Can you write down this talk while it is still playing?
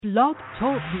Blog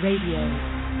Talk Radio.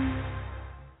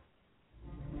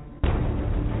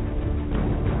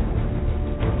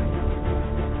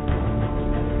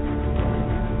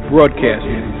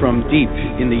 Broadcasting from deep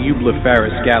in the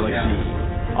Eublepharis galaxy,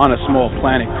 on a small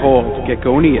planet called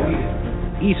Geckonia,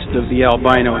 east of the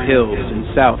Albino Hills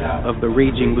and south of the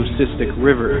raging Leucistic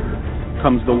River,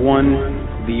 comes the one,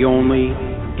 the only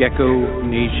Gecko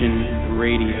Nation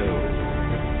Radio.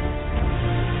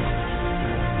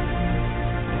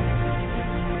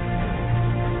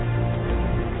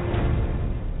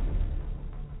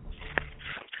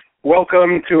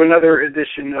 Welcome to another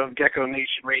edition of Gecko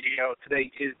Nation Radio.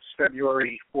 Today is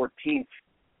February 14th,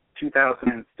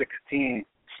 2016,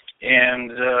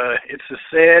 and it's a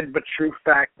sad but true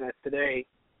fact that today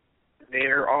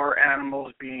there are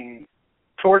animals being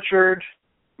tortured,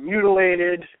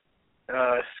 mutilated,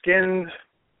 skinned,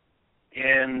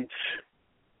 and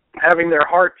having their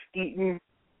hearts eaten,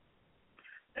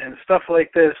 and stuff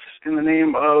like this in the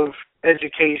name of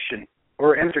education,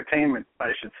 or entertainment,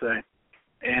 I should say.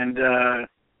 And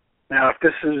now, if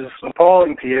this is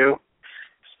appalling to you,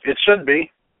 it should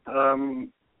be. But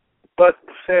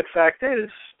the sad fact is,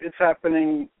 it's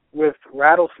happening with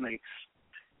rattlesnakes.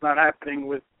 It's not happening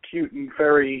with cute and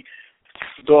furry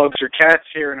dogs or cats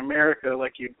here in America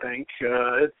like you'd think.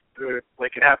 It's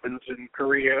like it happens in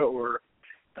Korea or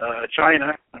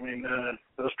China. I mean,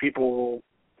 those people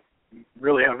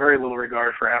really have very little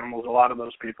regard for animals, a lot of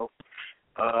those people.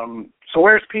 So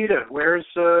where's PETA? Where's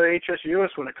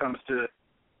HSUS when it comes to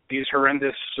these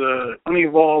horrendous,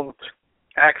 unevolved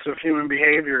acts of human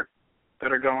behavior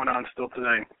that are going on still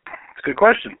today? It's a good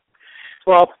question.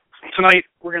 Well, tonight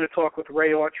we're going to talk with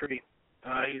Ray Autry.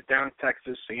 He's down in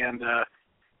Texas, and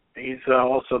he's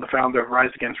also the founder of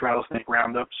Against Rattlesnake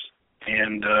Roundups.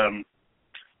 And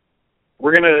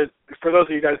we're going to, for those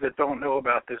of you guys that don't know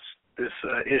about this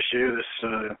issue,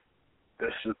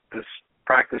 this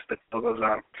practice that still goes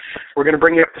on, we're going to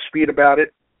bring you up to speed about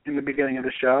it in the beginning of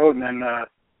the show, and then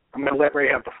I'm going to let Ray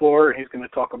have the floor, and he's going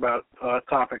to talk about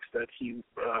topics that he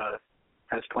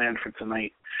has planned for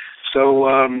tonight. So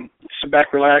sit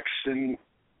back, relax, and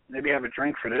maybe have a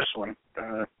drink for this one.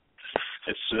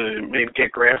 It's maybe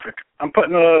get graphic. I'm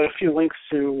putting a few links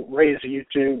to Ray's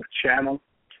YouTube channel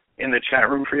in the chat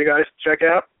room for you guys to check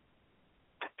out,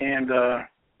 and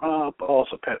I'll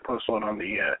also post one on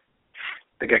the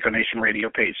Gecko Nation Radio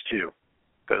page too,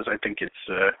 because I think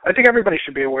I think everybody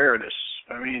should be aware of this.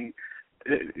 I mean,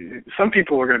 some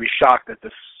people are going to be shocked that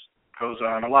this goes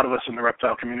on. A lot of us in the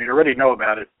reptile community already know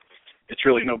about it. It's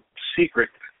really no secret,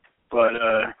 but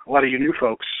a lot of you new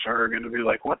folks are going to be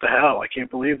like, "What the hell? I can't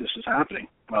believe this is happening."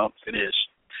 Well, it is.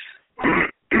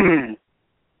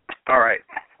 All right.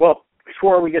 Well,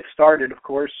 before we get started, of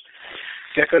course,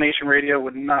 Gecko Nation Radio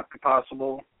would not be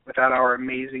possible without our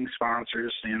amazing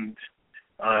sponsors, and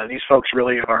these folks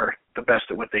really are the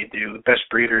best at what they do, the best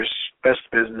breeders, best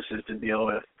businesses to deal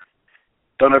with.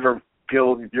 Don't ever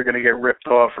feel you're going to get ripped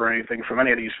off or anything from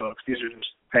any of these folks. These are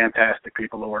just fantastic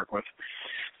people to work with.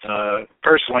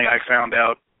 Personally, I found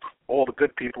out all the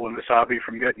good people in this hobby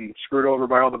from getting screwed over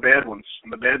by all the bad ones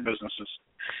and the bad businesses.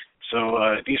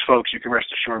 So these folks, you can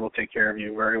rest assured, will take care of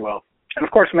you very well. And,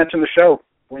 of course, mention the show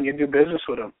when you do business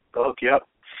with them. They'll hook you up.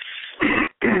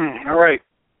 All right.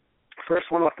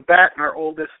 First one off the bat, and our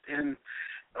oldest in,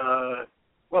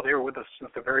 they were with us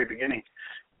since the very beginning.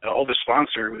 The oldest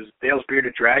sponsor was Dale's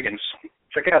Bearded Dragons.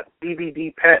 Check out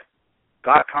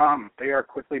dvdpet.com. They are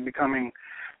quickly becoming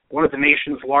one of the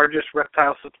nation's largest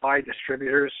reptile supply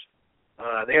distributors.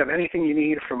 They have anything you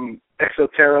need from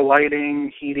Exoterra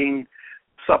lighting, heating,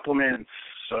 supplements,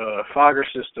 fogger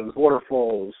systems,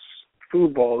 waterfalls,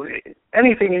 food balls,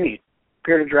 anything you need.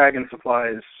 Bearded Dragon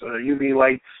supplies, UV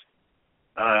lights,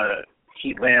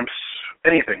 heat lamps,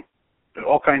 anything.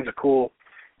 All kinds of cool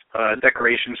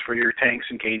decorations for your tanks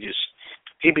and cages.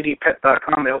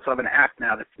 dvdpet.com. They also have an app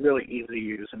now that's really easy to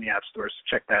use in the app stores,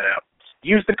 so check that out.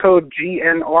 Use the code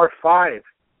GNR5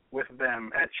 with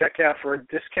them at checkout for a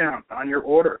discount on your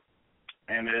order.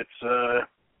 And it's a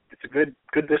good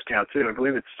discount, too. I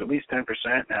believe it's at least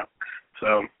 10% now.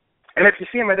 So, and if you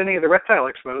see them at any of the reptile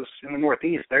expos in the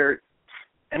Northeast, they're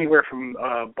anywhere from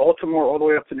Baltimore all the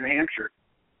way up to New Hampshire.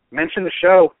 Mention the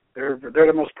show. They're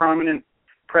the most prominent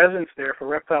presence there for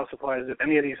reptile supplies at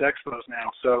any of these expos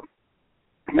now. So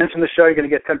mention the show. You're going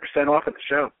to get 10% off at the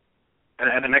show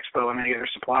at an expo on any of their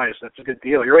supplies. That's a good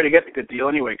deal. You're already getting a good deal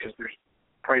anyway because their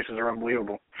prices are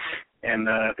unbelievable. And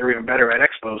they're even better at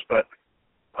expos. But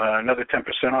another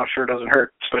 10% off sure doesn't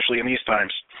hurt, especially in these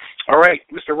times. All right,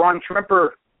 Mr. Ron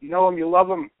Trimper. You know him. You love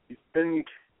him. He's been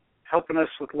helping us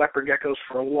with leopard geckos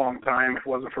for a long time. If it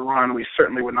wasn't for Ron, we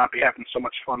certainly would not be having so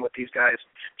much fun with these guys.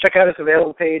 Check out his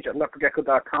available page at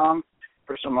leopardgecko.com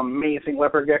for some amazing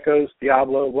leopard geckos,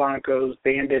 Diablo, Blancos,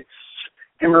 Bandits,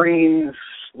 Emerines,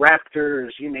 Raptors,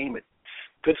 you name it.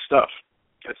 Good stuff.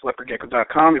 That's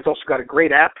leopardgecko.com. He's also got a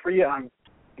great app for you on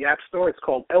the App Store. It's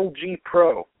called LG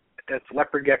Pro. That's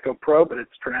Leopard Gecko Pro, but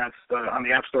it's pronounced on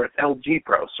the App Store, it's LG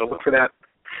Pro. So look for that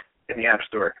in the App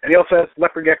Store. And he also has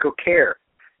Leopard Gecko Care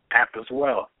app as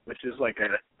well, which is like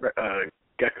a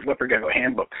Leopard Gecko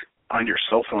handbook on your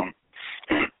cell phone.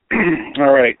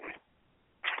 All right.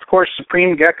 Of course,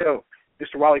 Supreme Gecko.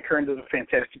 Mr. Wally Kern does a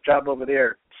fantastic job over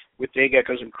there with day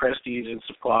geckos and cresties and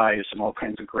supplies and all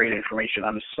kinds of great information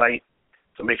on the site.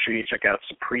 So make sure you check out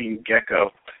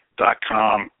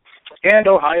supremegecko.com. And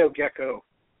Ohio Gecko,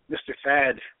 Mr.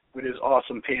 Thad, with his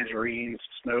awesome tangerines,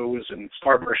 snows, and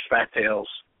starburst fat tails.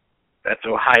 That's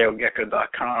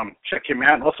ohiogecko.com. Check him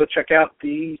out. And also check out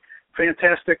the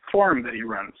fantastic forum that he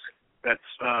runs. That's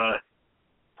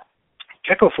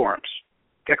Gecko Forums,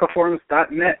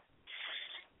 geckoforums.net.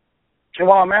 And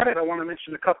while I'm at it, I want to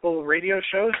mention a couple of radio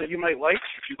shows that you might like.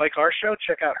 If you like our show,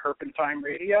 check out Herpentine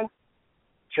Radio.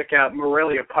 Check out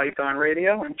Morelia Python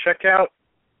Radio. And check out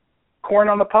Corn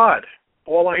on the Pod,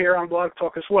 all I hear on Blog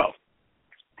Talk as well.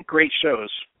 Great shows.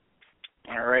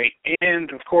 All right.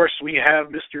 And, of course, we have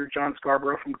Mr. John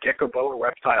Scarborough from Gecko Boa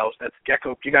Reptiles. That's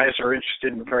Gecko. If you guys are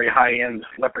interested in very high-end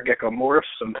leopard gecko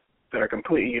morphs that are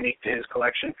completely unique to his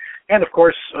collection. And, of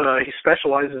course, he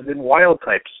specializes in wild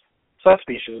types,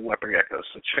 subspecies of leopard geckos.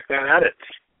 So check that out at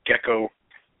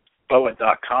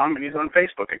geckoboa.com. And he's on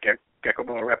Facebook at Gecko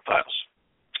Boa Reptiles.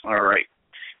 All right.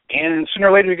 And sooner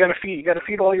or later, you got to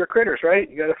feed all your critters, right?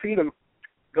 You got to feed them.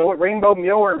 Go with Rainbow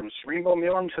Mealworms. Rainbow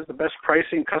Mealworms has the best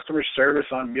pricing, customer service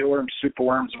on mealworms,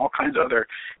 superworms, and all kinds of other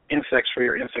insects for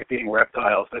your insect-eating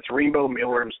reptiles. That's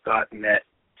rainbowmealworms.net.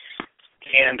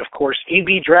 And, of course,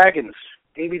 AB Dragons.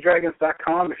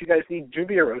 abdragons.com if you guys need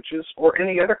dubia roaches or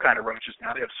any other kind of roaches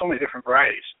now. They have so many different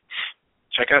varieties.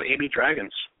 Check out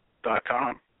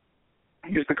abdragons.com.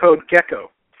 Use the code GECKO,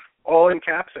 all in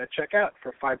caps at checkout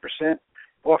for 5%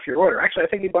 off your order. Actually, I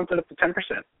think he bumped it up to 10%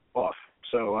 off.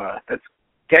 So that's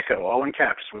Gecko, all in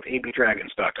caps, with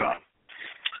abdragons.com.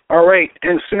 All right,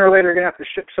 and sooner or later you're going to have to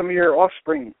ship some of your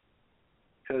offspring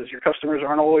because your customers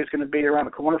aren't always going to be around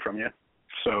the corner from you.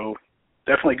 So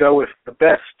definitely go with the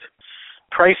best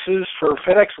prices for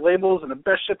FedEx labels and the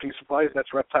best shipping supplies.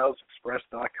 That's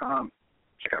reptilesexpress.com.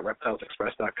 Check out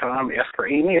reptilesexpress.com. Ask for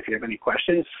Amy if you have any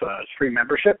questions. It's free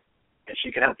membership, and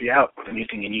she can help you out with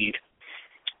anything you need.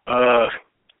 I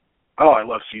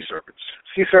love sea serpents.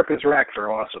 Sea serpents racks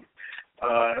are awesome.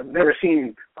 I've never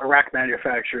seen a rack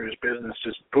manufacturer's business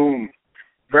just boom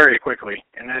very quickly,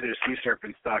 and that is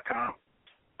seaserpents.com.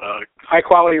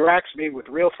 High-quality racks made with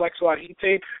real Flexwatt heat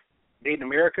tape, made in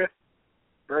America.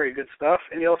 Very good stuff.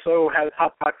 And he also has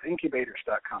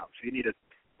hotboxincubators.com. So you need a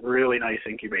really nice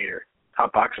incubator.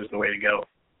 Hotbox is the way to go.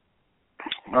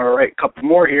 All right, a couple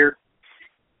more here.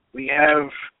 We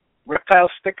have Reptile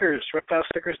Stickers,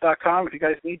 reptilestickers.com. If you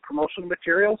guys need promotional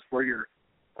materials for your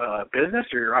business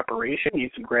or your operation,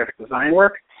 need some graphic design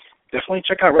work, definitely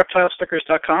check out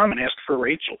reptilestickers.com and ask for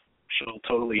Rachel. She'll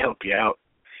totally help you out.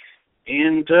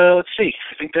 And let's see.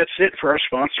 I think that's it for our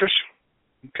sponsors.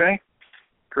 Okay?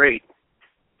 Great.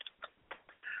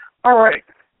 All right.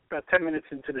 About 10 minutes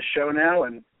into the show now,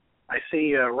 and I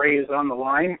see Ray is on the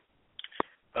line.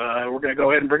 We're going to go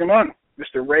ahead and bring him on.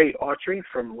 Mr. Ray Autry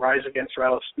from Rise Against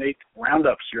Rattlesnake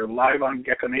Roundups. You're live on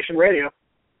Gecko Nation Radio.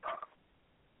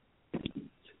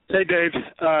 Hey, Dave.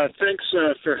 Thanks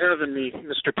for having me,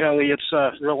 Mr. Pelly. It's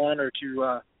a real honor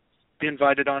to be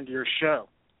invited onto your show.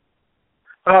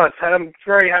 I'm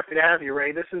very happy to have you,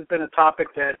 Ray. This has been a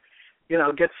topic that,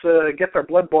 gets our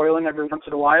blood boiling every once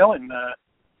in a while, and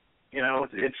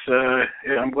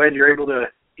I'm glad you're able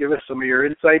to give us some of your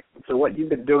insight into what you've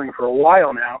been doing for a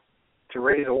while now to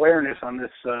raise awareness on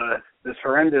this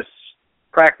horrendous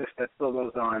practice that still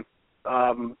goes on.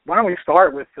 Why don't we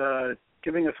start with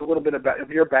giving us a little bit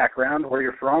of your background, where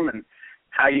you're from, and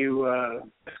how you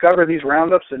discovered these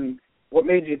roundups, and what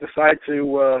made you decide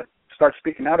to start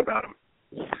speaking out about them.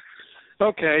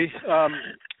 Okay.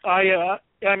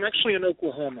 I'm actually in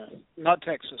Oklahoma, not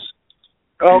Texas.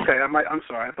 Oh, okay. I'm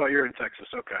sorry. I thought you were in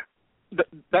Texas. Okay.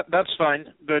 That's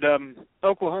fine. But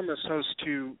Oklahoma is host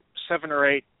to 7 or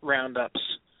 8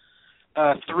 roundups.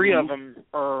 3 of them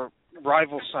are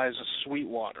rival size of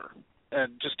Sweetwater,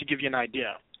 just to give you an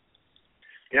idea.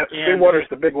 Yep, Sweetwater's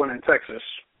the big one in Texas,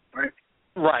 right?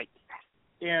 Right.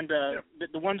 And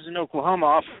the ones in Oklahoma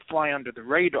often fly under the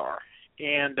radar.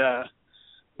 And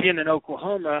being in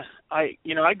Oklahoma, I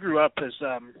grew up as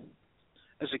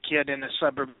as a kid in a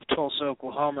suburb of Tulsa,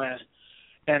 Oklahoma,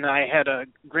 and I had a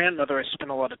grandmother I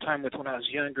spent a lot of time with when I was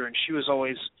younger, and she was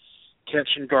always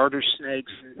catching garter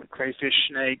snakes and crayfish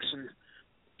snakes and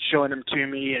showing them to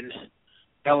me and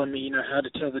telling me, how to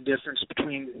tell the difference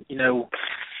between,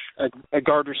 a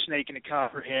garter snake and a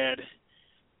copperhead.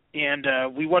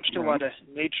 And we watched a lot of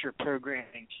nature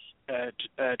programming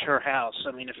at her house.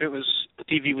 I mean, if the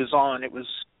TV was on, it was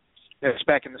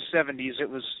back in the 70s, it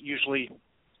was usually,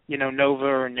 Nova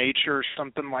or Nature or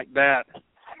something like that.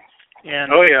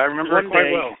 And oh, yeah, I remember it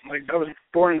quite well. Like, I was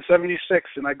born in 76,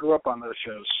 and I grew up on those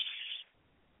shows.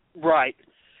 Right.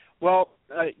 Well,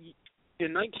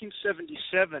 in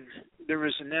 1977, there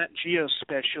was a Nat Geo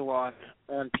special on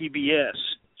PBS.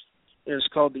 It was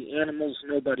called The Animals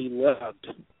Nobody Loved.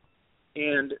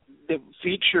 And it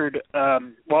featured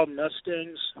wild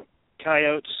mustangs,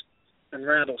 coyotes, and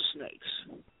rattlesnakes.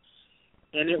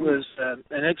 And it was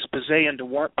an expose into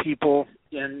what people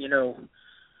in,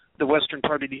 the western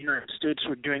part of the United States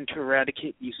were doing to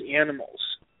eradicate these animals.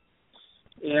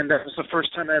 And that was the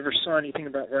first time I ever saw anything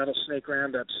about rattlesnake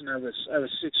roundups, and I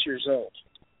was 6 years old.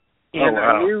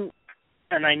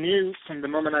 And I knew from the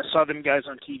moment I saw them guys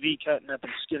on TV cutting up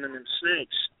and skinning them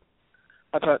snakes,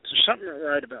 I thought, there's something not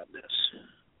right about this.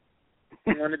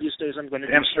 And one of these days I'm going to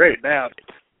do something about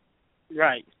it.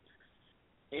 Right.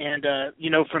 And,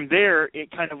 from there, it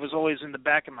kind of was always in the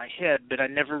back of my head, but I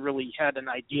never really had an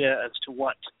idea as to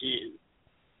what to do.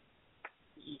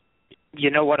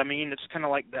 You know what I mean? It's kind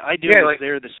of like the idea was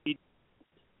there, the speed.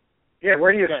 Yeah,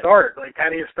 where do you start? Like, how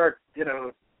do you start,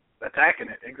 attacking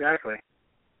it? Exactly.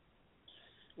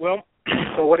 Well,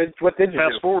 so what did you do?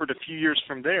 Fast forward a few years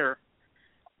from there,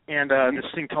 and this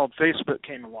thing called Facebook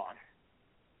came along.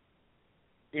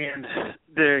 And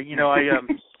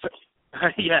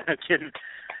yeah, no kidding.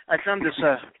 I found this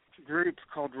group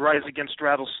called Rise Against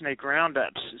Rattlesnake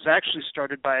Roundups. It's actually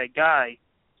started by a guy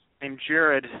named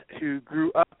Jared who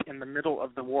grew up in the middle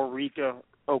of the Warrika,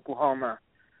 Oklahoma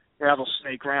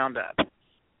Rattlesnake Roundup.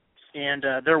 And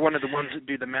they're one of the ones that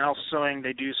do the mouse sewing.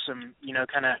 They do some,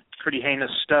 kind of pretty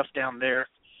heinous stuff down there,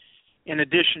 in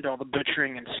addition to all the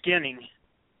butchering and skinning.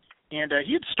 And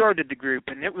he had started the group,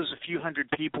 and it was a few hundred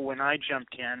people when I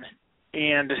jumped in.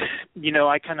 And,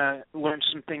 I kind of learned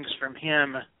some things from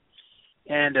him.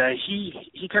 And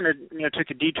he kind of, took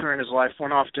a detour in his life,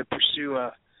 went off to pursue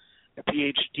a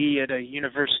PhD at a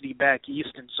university back east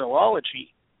in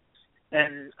zoology.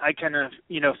 And I kind of,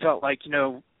 felt like,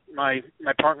 my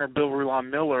partner, Bill Rulon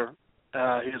Miller, who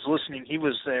was listening, he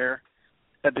was there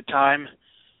at the time,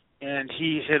 and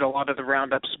he hit a lot of the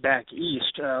roundups back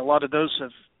east. A lot of those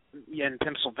in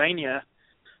Pennsylvania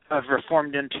have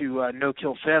reformed into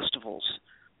no-kill festivals.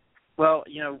 Well,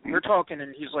 we're talking,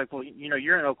 and he's like, well,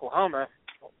 you're in Oklahoma,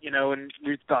 and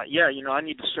we thought, I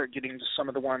need to start getting to some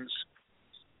of the ones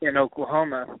in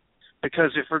Oklahoma,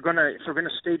 because if we're gonna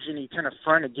stage any kind of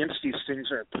front against these things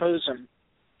or oppose them,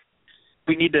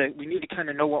 we need to kind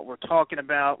of know what we're talking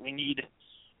about. We need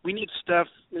stuff.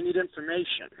 We need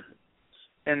information.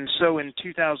 And so in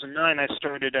 2009, I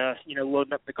started,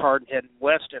 loading up the car and heading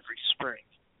west every spring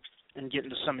and getting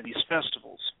to some of these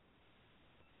festivals.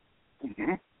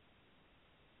 Mm-hmm.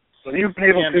 So you've been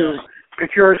able to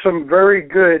procure some very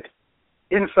good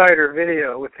insider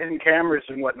video with hidden cameras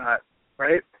and whatnot,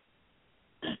 right?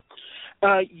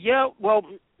 Yeah, well,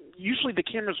 usually the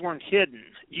cameras weren't hidden.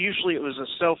 Usually it was a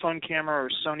cell phone camera or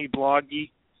Sony Bloggy.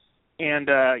 And,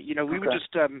 we would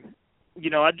just,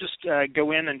 I'd just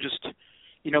go in and just,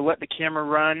 let the camera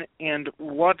run. And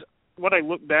what I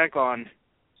look back on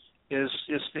is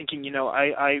thinking,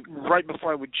 I right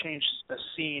before I would change a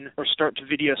scene or start to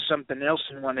video something else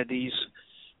in one of these,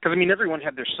 because, everyone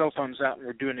had their cell phones out and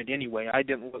were doing it anyway. I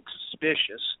didn't look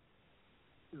suspicious.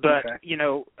 But,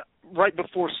 right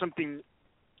before something,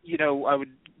 I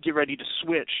would get ready to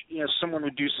switch, someone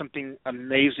would do something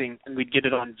amazing and we'd get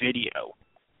it on video.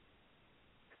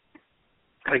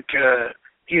 Like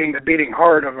eating the beating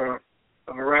heart of a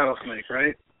rattlesnake,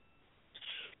 right?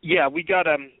 Yeah, we've got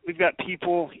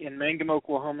people in Mangum,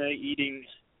 Oklahoma, eating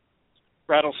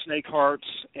rattlesnake hearts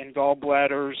and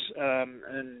gallbladders,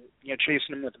 and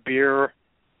chasing them with beer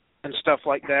and stuff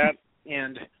like that.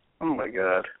 And oh my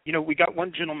God! We got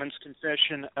one gentleman's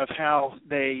confession of how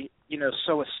they,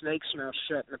 sew a snake's mouth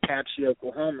shut in Apache,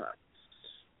 Oklahoma.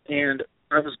 And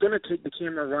I was going to take the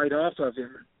camera right off of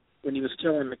him when he was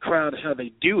telling the crowd how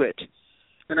they do it.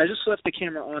 And I just left the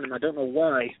camera on him. I don't know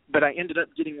why, but I ended up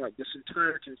getting like this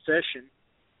entire confession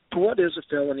to what is a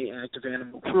felony act of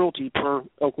animal cruelty per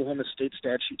Oklahoma State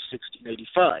Statute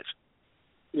 1685,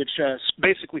 which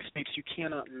basically states you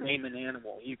cannot maim an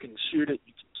animal. You can shoot it,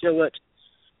 you can kill it,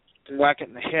 and whack it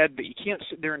in the head, but you can't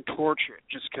sit there and torture it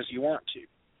just because you want to.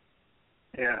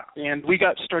 Yeah. And we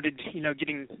got started,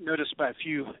 getting noticed by a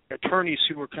few attorneys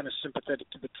who were kind of sympathetic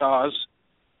to the cause,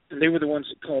 and they were the ones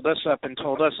that called us up and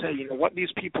told us, hey, what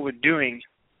these people are doing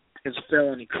is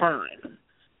felony crime.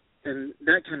 And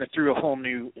that kind of threw a whole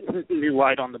new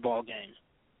light on the ball game.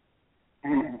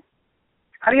 Mm-hmm.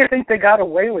 How do you think they got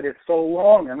away with it so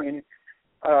long? I mean,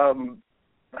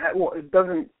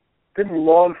 didn't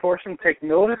law enforcement take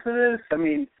notice of this? I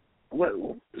mean,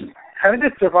 how did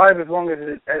it survive as long as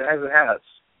it has?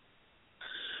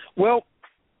 Well,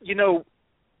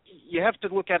 you have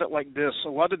to look at it like this. A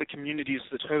lot of the communities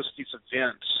that host these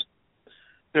events,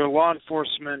 their law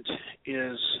enforcement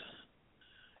is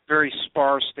very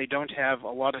sparse. They don't have a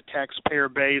lot of taxpayer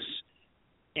base,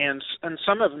 and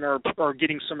some of them are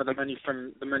getting some of the money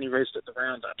from the money raised at the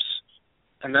roundups.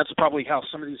 And that's probably how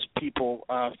some of these people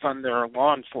fund their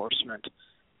law enforcement.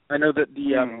 I know that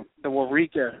the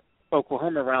Waurika,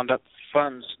 Oklahoma Roundup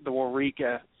funds the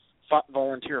Waurika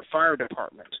Volunteer Fire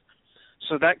Department.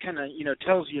 So that kind of,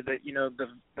 tells you that,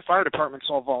 the fire department's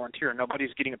all volunteer.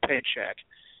 Nobody's getting a paycheck.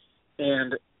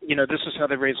 And, this is how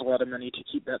they raise a lot of money to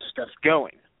keep that stuff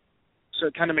going. So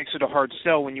it kind of makes it a hard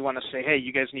sell when you want to say, hey,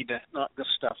 you guys need to knock this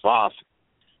stuff off.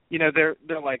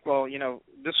 They're like, well,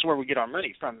 this is where we get our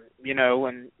money from,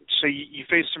 and so you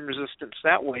face some resistance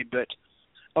that way. But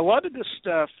a lot of this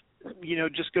stuff,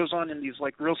 just goes on in these,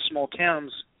 like, real small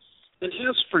towns and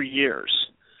has for years.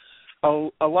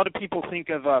 A lot of people think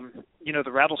of,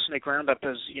 the Rattlesnake Roundup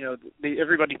as,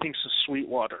 everybody thinks of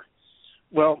Sweetwater.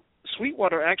 Well,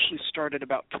 Sweetwater actually started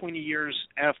about 20 years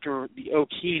after the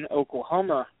Okeen,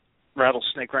 Oklahoma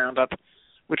Rattlesnake Roundup,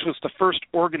 which was the first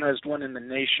organized one in the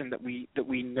nation that we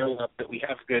know of, that we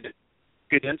have good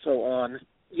info on.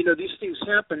 These things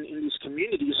happen in these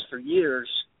communities for years,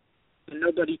 and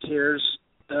nobody cares.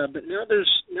 But now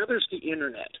there's the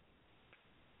internet.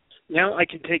 Now I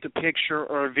can take a picture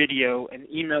or a video and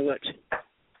email it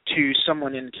to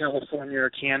someone in California or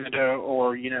Canada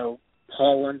or,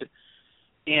 Holland,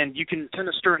 and you can kind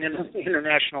of stir an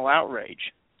international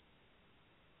outrage.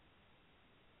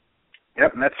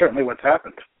 Yep, and that's certainly what's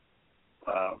happened.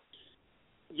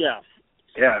 Yeah.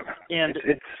 Yeah. And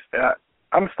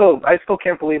I still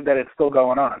can't believe that it's still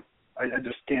going on. I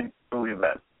just can't believe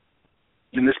that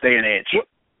in this day and age.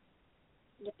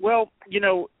 Well,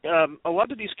 a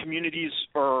lot of these communities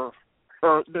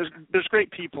there's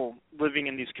great people living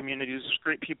in these communities. There's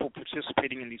great people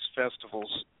participating in these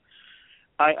festivals.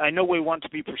 I know we want to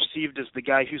be perceived as the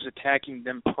guy who's attacking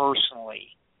them personally,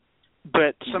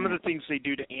 but some of the things they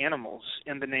do to animals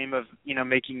in the name of,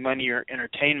 making money or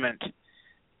entertainment,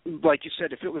 like you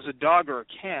said, if it was a dog or a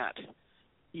cat,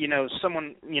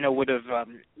 someone, would have,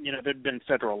 there'd been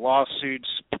federal lawsuits,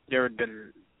 there had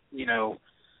been,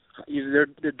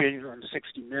 there'd been on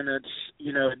 60 Minutes,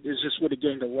 it just would have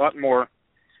gained a lot more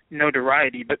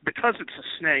notoriety. But because it's a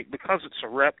snake, because it's a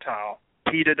reptile,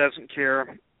 PETA doesn't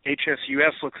care.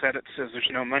 HSUS looks at it and says there's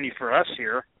no money for us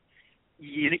here.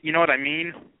 You know what I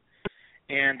mean?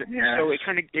 And so it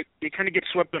kind of gets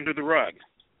swept under the rug.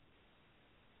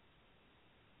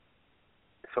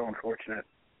 So unfortunate.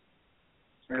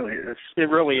 It really is. It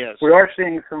really is. We are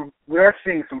seeing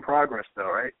some progress,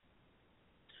 though, right?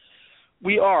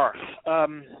 We are.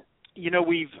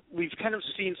 We've kind of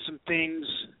seen some things.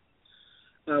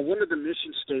 One of the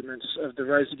mission statements of the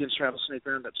Rise Against Rattlesnake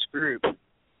Roundup's group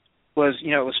was, it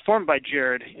was formed by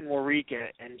Jared in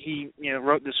Waurika, and he,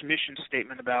 wrote this mission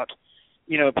statement about,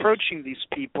 approaching these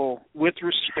people with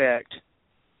respect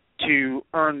to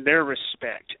earn their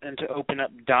respect and to open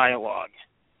up dialogue.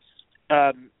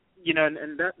 And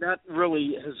that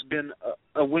really has been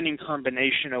a winning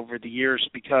combination over the years,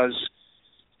 because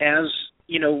as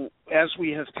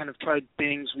we have kind of tried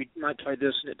things, we might try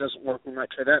this and it doesn't work, we might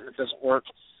try that and it doesn't work,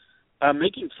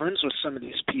 making friends with some of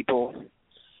these people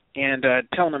and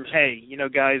telling them, hey,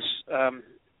 guys,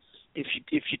 if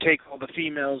you take all the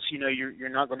females, you're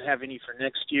not going to have any for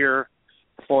next year,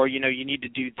 or, you need to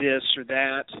do this or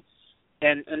that,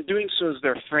 and doing so as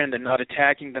their friend and not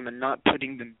attacking them and not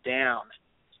putting them down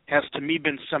has, to me,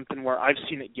 been something where I've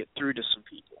seen it get through to some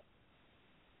people.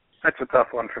 That's a tough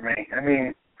one for me. I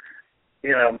mean,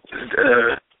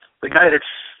 the guy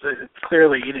that's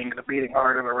clearly eating the beating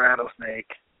heart of a rattlesnake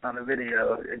on the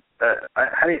video,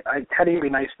 how do you be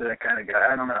nice to that kind of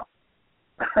guy? I don't know.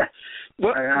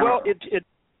 Well,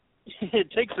 it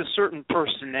takes a certain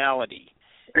personality,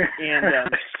 and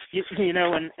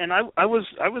and I was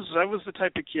the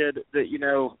type of kid that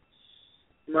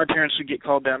my parents would get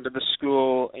called down to the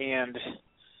school, and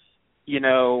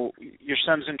your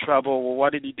son's in trouble. Well,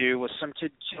 what did he do? Well, some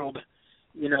kid killed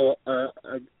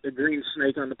a green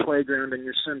snake on the playground and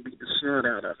your son beat the snot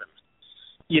out of him.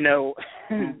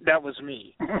 That was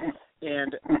me.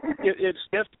 And it's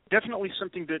definitely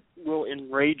something that will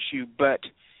enrage you, but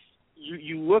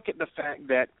you look at the fact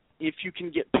that if you can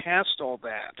get past all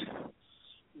that,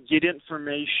 get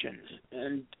information,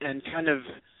 and kind of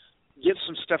get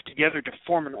some stuff together to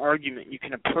form an argument, you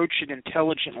can approach it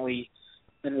intelligently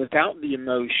and without the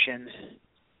emotion,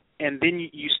 and then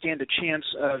you stand a chance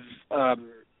of,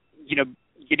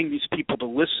 getting these people to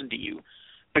listen to you.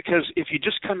 Because if you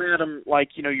just come at them like,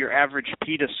 your average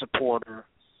PETA supporter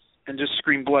and just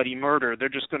scream bloody murder, they're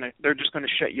just gonna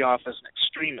shut you off as an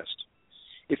extremist.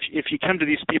 If you come to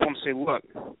these people and say, look,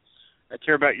 I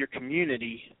care about your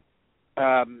community,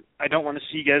 I don't want to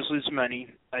see you guys lose money,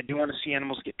 I do want to see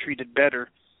animals get treated better,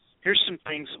 here's some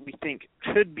things that we think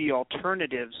could be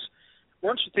alternatives. Why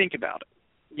don't you think about it?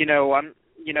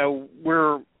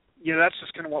 That's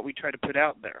just kind of what we try to put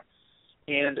out there.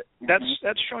 And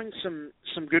that's showing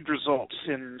some good results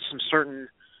in some certain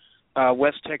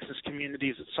West Texas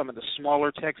communities, some of the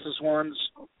smaller Texas ones,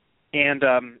 and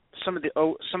some of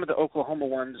the Oklahoma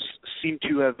ones seem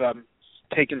to have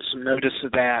taken some notice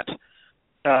of that,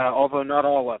 although not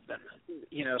all of them.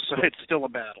 So it's still a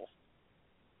battle.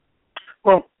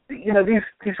 Well,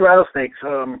 these rattlesnakes,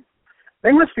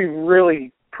 they must be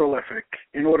really prolific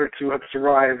in order to have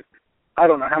survived. I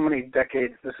don't know how many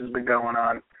decades this has been going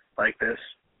on like this,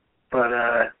 but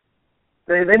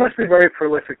they must be very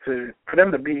prolific for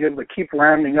them to be able to keep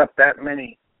rounding up that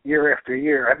many year after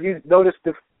year. Have you noticed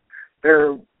if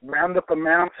their roundup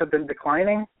amounts have been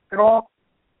declining at all?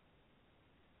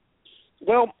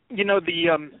 Well,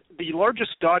 the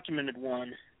largest documented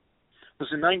one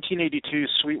was in 1982.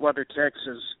 Sweetwater,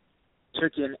 Texas,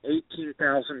 took in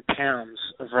 18,000 pounds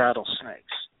of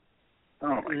rattlesnakes.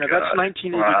 Oh my God! That's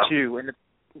 1982, wow.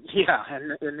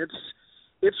 and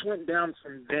it's went down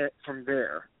from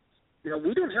there.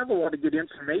 We don't have a lot of good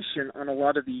information on a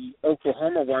lot of the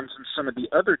Oklahoma ones and some of the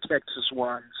other Texas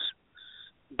ones,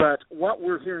 but what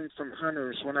we're hearing from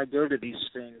hunters when I go to these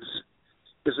things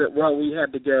is that, we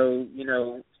had to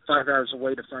go, 5 hours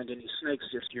away to find any snakes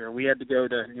this year. We had to go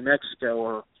to New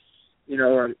Mexico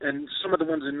and some of the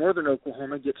ones in northern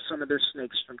Oklahoma get some of their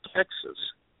snakes from Texas.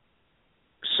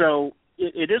 So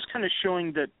it is kind of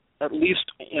showing that, at least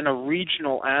in a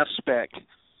regional aspect,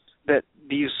 that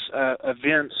these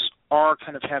events are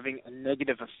kind of having a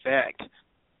negative effect,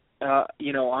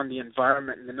 on the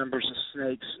environment and the numbers of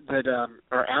snakes that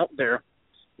are out there.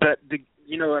 But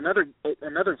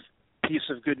another piece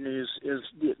of good news is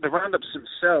the roundups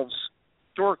themselves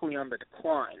historically on the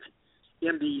decline.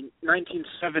 In the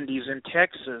 1970s in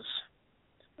Texas,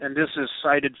 and this is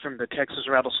cited from the Texas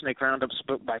Rattlesnake Roundups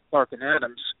book by Clark and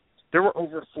Adams, there were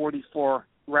over 44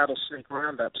 rattlesnake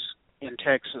roundups in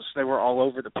Texas. They were all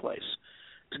over the place.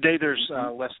 Today there's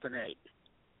less than 8.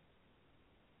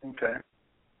 Okay.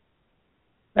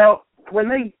 Now, when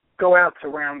they go out to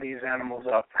round these animals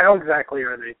up, how exactly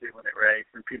are they doing it, Ray,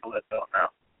 for people that don't know?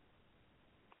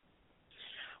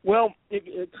 Well,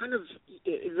 it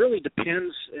really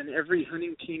depends, and every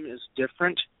hunting team is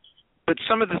different. But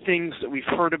some of the things that we've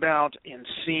heard about and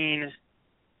seen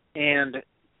and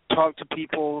talked to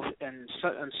people, and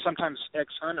sometimes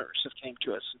ex-hunters have came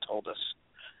to us and told us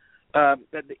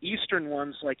that the eastern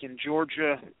ones, like in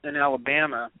Georgia and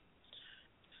Alabama,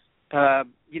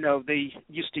 they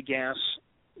used to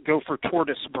go for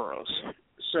tortoise burrows.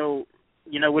 So,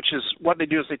 which is what they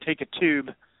do is they take a tube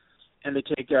and they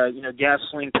take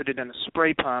gasoline, put it in a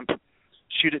spray pump,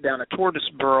 shoot it down a tortoise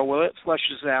burrow. Well, it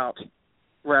flushes out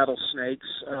rattlesnakes,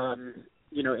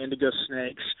 indigo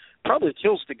snakes, probably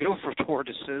kills the gopher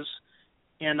tortoises,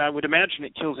 and I would imagine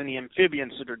it kills any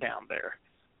amphibians that are down there.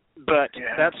 But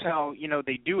that's how,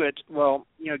 they do it. Well,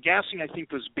 gassing, I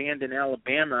think, was banned in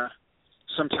Alabama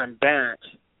sometime back,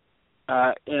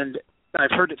 and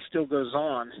I've heard it still goes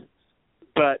on,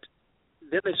 but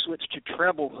then they switched to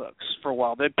treble hooks for a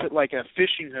while. They'd put like a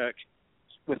fishing hook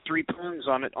with 3 prongs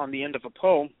on it on the end of a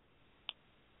pole,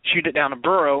 shoot it down a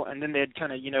burrow, and then they'd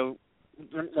kind of,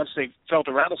 once they felt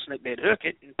a rattlesnake, they'd hook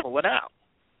it and pull it out.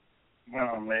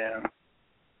 Oh, man.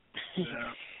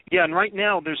 Yeah, and right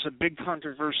now there's a big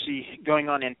controversy going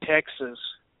on in Texas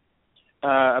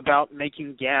about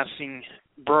making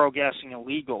burrow gassing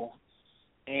illegal.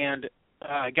 And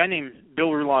a guy named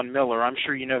Bill Rulon Miller, I'm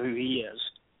sure you know who he is.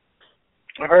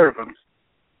 I've heard of him.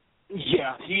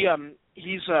 Yeah,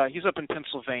 he's up in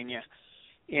Pennsylvania,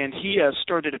 and he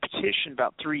started a petition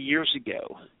about 3 years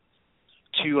ago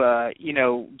to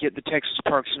get the Texas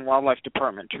Parks and Wildlife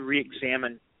Department to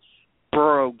re-examine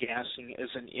burrow gassing as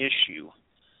an issue.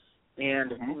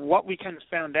 And what we kind of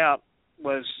found out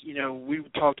was, we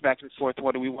talked back and forth,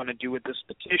 what do we want to do with this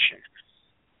petition?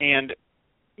 And,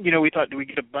 we thought, do we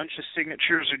get a bunch of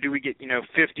signatures or do we get,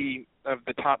 50 of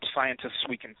the top scientists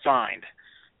we can find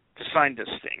to sign this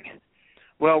thing?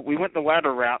 Well, we went the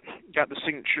latter route, got the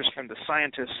signatures from the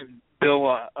scientists, and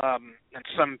Bill and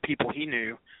some people he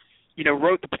knew,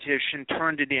 wrote the petition,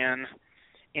 turned it in,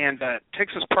 and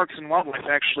Texas Parks and Wildlife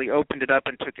actually opened it up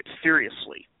and took it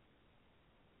seriously.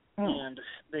 And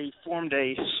they formed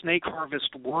a snake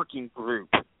harvest working group.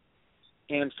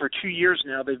 And for 2 years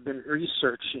now, they've been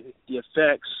researching the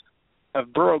effects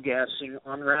of burrow gassing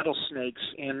on rattlesnakes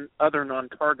and other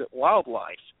non-target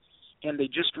wildlife. And they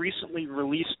just recently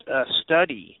released a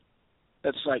study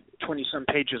that's like 20-some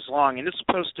pages long, and it's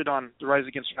posted on the Rise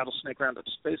Against Rattlesnake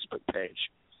Roundup's Facebook page.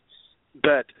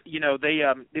 But,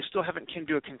 they still haven't come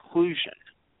to a conclusion,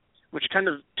 which kind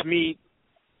of, to me,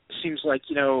 seems like,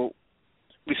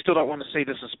 we still don't want to say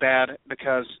this is bad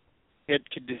because it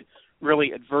could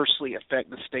really adversely affect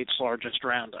the state's largest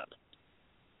roundup.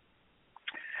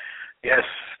 Yes,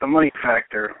 the money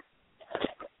factor.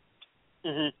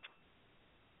 Mm-hmm.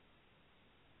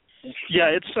 Yeah,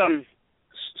 it's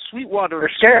Sweetwater,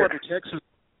 Texas.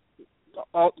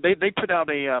 They put out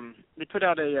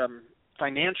a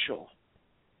financial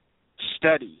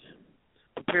study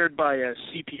prepared by a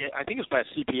CPA. I think it was by a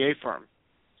CPA firm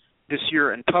this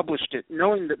year, and published it,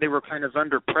 knowing that they were kind of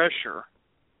under pressure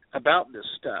about this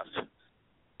stuff.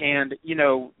 And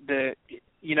the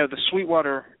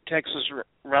Sweetwater, Texas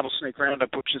Rattlesnake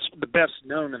Roundup, which is the best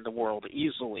known in the world,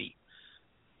 easily,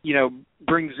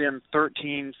 brings in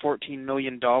 $13-14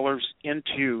 million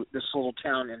into this little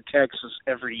town in Texas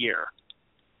every year.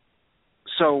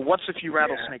 So what's a few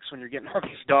rattlesnakes when you're getting all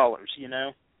these dollars,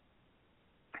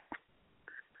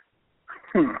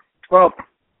 Well,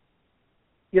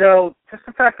 just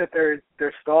the fact that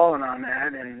they're stalling on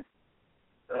that and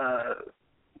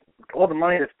all the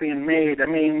money that's being made. I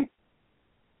mean,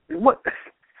 what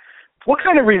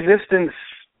kind of resistance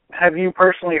have you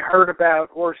personally heard about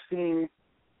or seen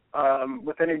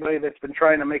with anybody that's been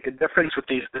trying to make a difference with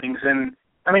these things? And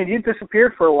I mean, you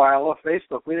disappeared for a while off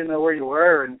Facebook. We didn't know where you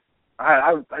were, and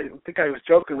I think I was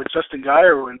joking with Justin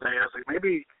Geyer one day. I was like,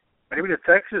 maybe the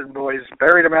Texas boys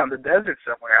buried him out in the desert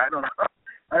somewhere. I don't know.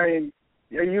 I mean,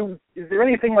 is there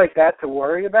anything like that to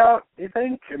worry about, do you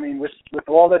think? I mean, with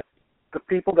all the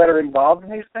people that are involved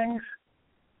in these things?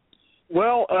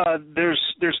 Well, there's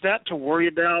that to worry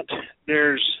about.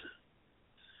 There's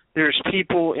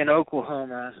people in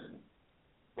Oklahoma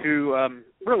who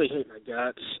really hate my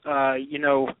guts.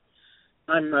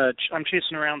 I'm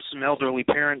chasing around some elderly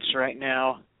parents right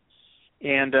now,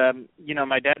 and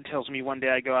my dad tells me one day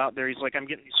I go out there, he's like, I'm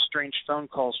getting these strange phone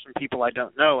calls from people I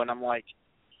don't know, and I'm like,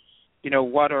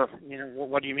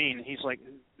 what do you mean? He's like,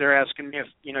 they're asking me if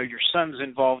your son's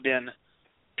involved in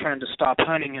trying to stop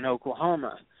hunting in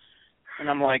Oklahoma, and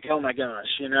I'm like, oh my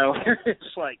gosh,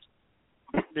 it's like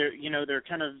they're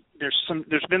kind of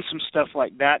there's been some stuff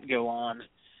like that go on.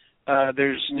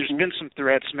 There's been some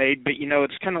threats made, but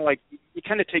it's kind of like you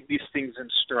kind of take these things in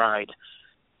stride.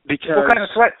 Because what kind of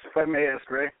threats, if I may ask,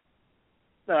 Ray?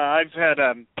 I've had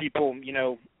people,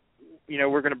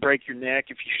 we're going to break your neck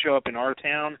if you show up in our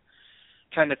town,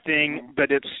 kind of thing.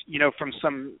 But it's from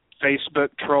some Facebook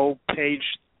troll page,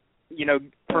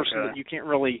 person that you can't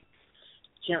really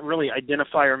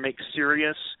identify or make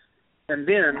serious. And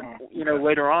then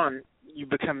later on you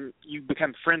become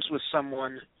friends with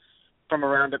someone from a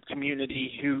Roundup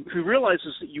community who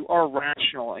realizes that you are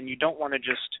rational and you don't want to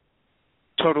just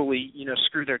totally,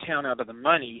 screw their town out of the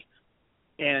money.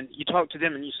 And you talk to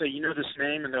them and you say, this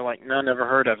name? And they're like, no, never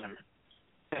heard of him.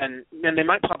 And then they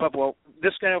might pop up, well,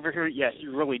 this guy over here, yeah, he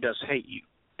really does hate you.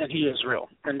 And he is real.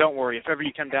 And don't worry, if ever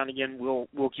you come down again,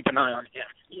 we'll keep an eye on him,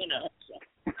 So.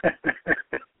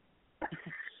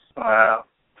 Wow.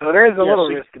 So there is a little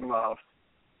risk involved.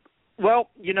 Well,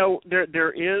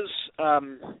 there is.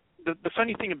 The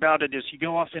funny thing about it is you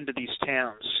go off into these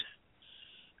towns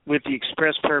with the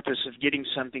express purpose of getting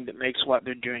something that makes what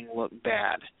they're doing look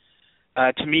bad.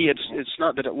 To me, it's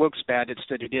not that it looks bad; it's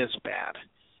that it is bad.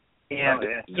 And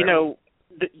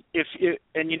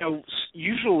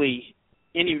usually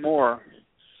anymore,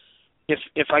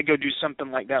 if I go do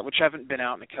something like that, which I haven't been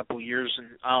out in a couple of years,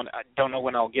 and I don't know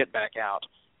when I'll get back out.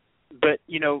 But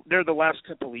there the last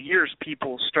couple of years,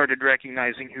 people started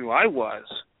recognizing who I was,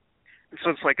 and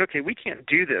so it's like, okay, we can't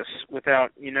do this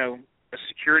without a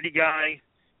security guy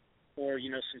or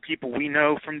some people we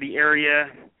know from the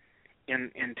area in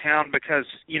town, because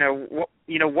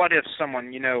what if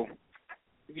someone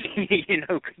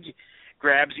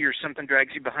grabs you or something,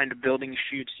 drags you behind a building,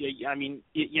 shoots you? I mean,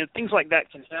 things like that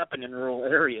can happen in rural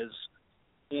areas,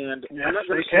 And yes, I'm not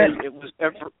going to can. say it was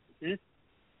ever...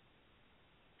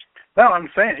 No, I'm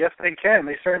saying, yes, they can.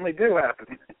 They certainly do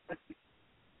happen.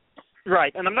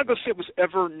 Right, and I'm not going to say it was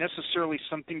ever necessarily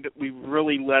something that we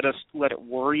really let it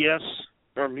worry us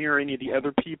or me or any of the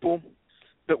other people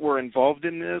that were involved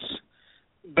in this,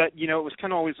 but, you know, it was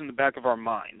kind of always in the back of our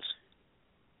minds.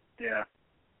 Yeah.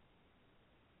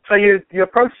 So you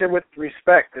approached it with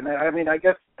respect, and I mean, I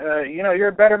guess, you know, you're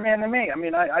a better man than me. I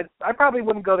mean, I probably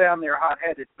wouldn't go down there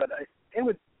hot-headed, but it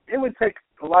would take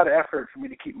a lot of effort for me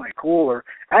to keep my cool, or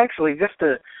actually just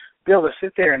to be able to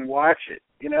sit there and watch it,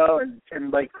 you know,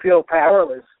 and like feel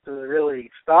powerless to really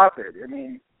stop it. I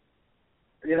mean,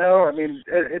 you know,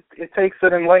 it takes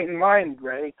an enlightened mind,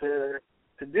 Ray, to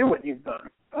do what you've done.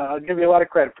 I'll give you a lot of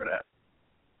credit for that.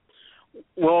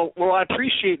 Well, I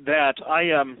appreciate that.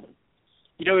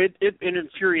 You know, it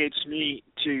infuriates me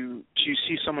to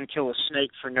see someone kill a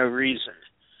snake for no reason,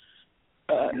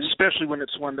 especially when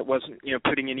it's one that wasn't, you know,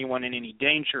 putting anyone in any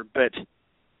danger. But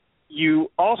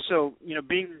you also, you know,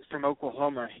 being from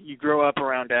Oklahoma, you grow up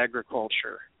around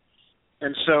agriculture.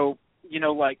 And so, you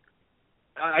know, like,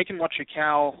 I can watch a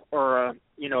cow or a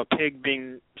pig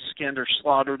being skinned or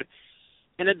slaughtered,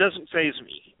 and it doesn't faze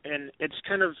me. And it's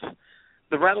kind of,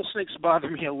 the rattlesnakes bother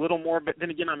me a little more, but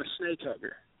then again, I'm a snake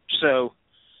hugger. So,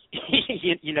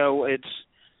 you know,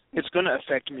 it's going to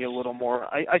affect me a little more.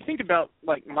 I think about,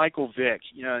 like, Michael Vick,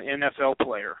 you know, an NFL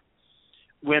player.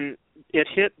 When it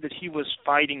hit that he was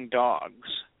fighting dogs,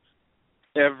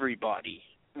 everybody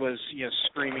was, you know,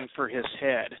 screaming for his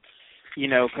head, you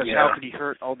know, because how could he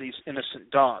hurt all these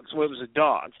innocent dogs? Well, it was a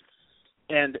dog.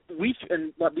 And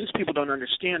what these people don't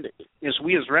understand is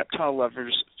we as reptile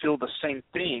lovers feel the same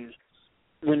thing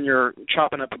when you're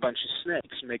chopping up a bunch of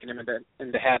snakes and making them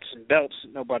into hats and belts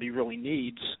that nobody really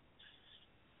needs.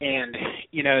 And,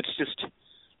 you know,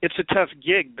 it's a tough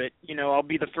gig, but, you know, I'll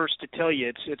be the first to tell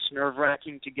you it's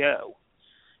nerve-wracking to go.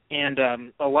 And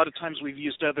a lot of times we've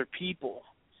used other people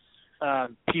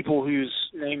whose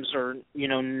names are, you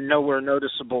know, nowhere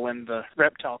noticeable in the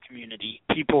reptile community,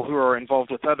 people who are involved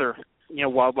with other, you know,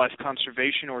 wildlife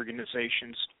conservation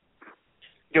organizations,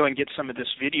 go and get some of this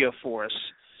video for us.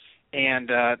 And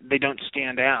they don't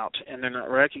stand out, and they're not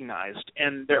recognized.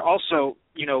 And they're also,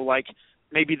 you know, like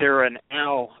maybe they're an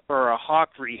owl or a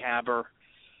hawk rehabber,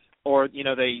 or, you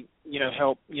know, they, you know,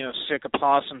 help, you know, sick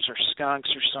opossums or skunks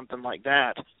or something like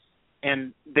that.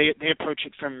 And they approach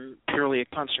it from purely a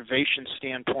conservation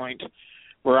standpoint,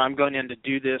 where I'm going in to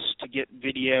do this to get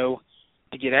video,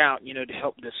 to get out, you know, to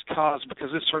help this cause, because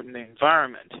it's hurting the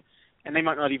environment. And they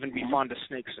might not even be fond of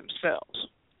snakes themselves.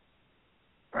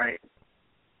 Right.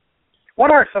 What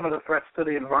are some of the threats to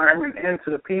the environment and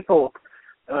to the people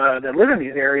that live in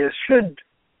these areas should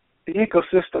the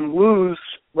ecosystem lose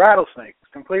rattlesnakes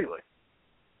completely?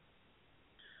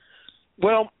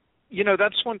 Well, you know,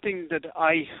 that's one thing that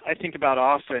I think about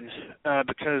often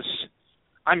because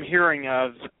I'm hearing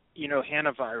of, you know,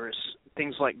 hantavirus,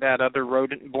 things like that, other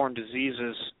rodent-borne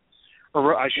diseases,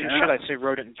 or should I say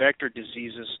rodent vector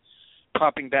diseases,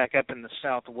 popping back up in the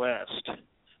Southwest.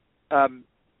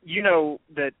 You know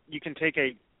that you can take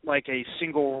a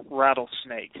single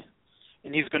rattlesnake,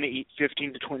 and he's going to eat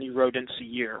 15 to 20 rodents a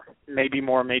year, maybe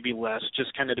more, maybe less,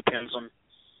 just kind of depends on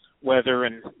weather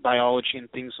and biology and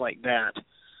things like that.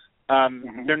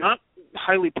 They're not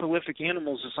highly prolific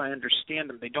animals as I understand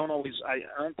them. They don't always, I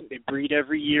don't think they breed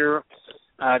every year.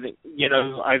 You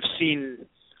know, I've seen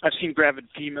gravid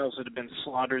females that have been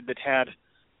slaughtered that had,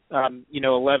 you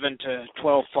know, 11 to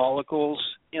 12 follicles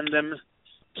in them.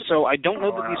 So I don't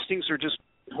know that these things are just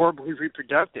horribly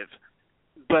reproductive.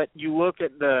 But you look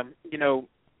at the, you know,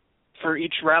 for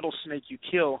each rattlesnake you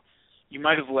kill, you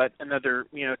might have let another,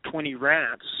 you know, 20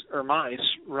 rats or mice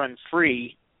run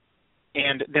free,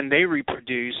 and then they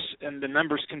reproduce, and the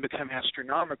numbers can become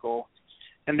astronomical.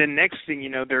 And then next thing you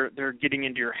know, they're getting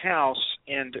into your house,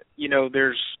 and, you know,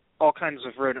 there's all kinds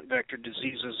of rodent vector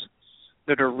diseases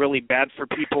that are really bad for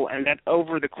people, and that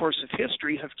over the course of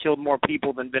history have killed more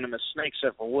people than venomous snakes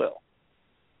ever will.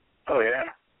 Oh,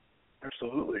 yeah.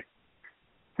 Absolutely.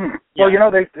 Yeah. Well, you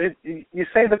know, you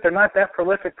say that they're not that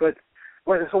prolific, but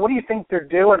so what do you think they're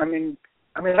doing? I mean,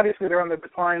 obviously they're on the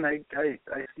decline.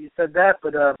 You said that,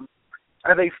 but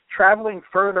are they traveling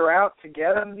further out to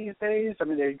get them these days? I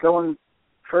mean, they're going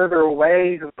further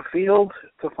away to the field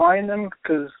to find them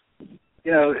because,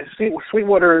 you know,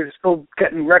 Sweetwater is still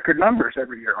getting record numbers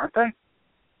every year, aren't they?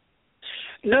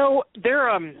 No,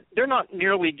 they're not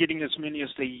nearly getting as many as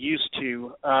they used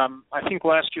to. I think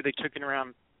last year they took in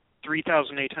around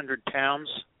 3,800 pounds,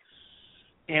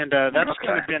 and that's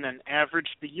kind of been an average.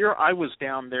 The year I was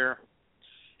down there,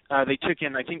 they took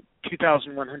in, I think,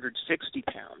 2,160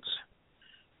 pounds.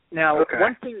 Now, Okay.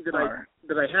 one thing that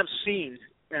I have seen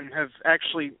and have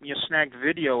actually snagged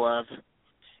video of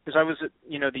is I was at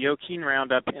the Okeen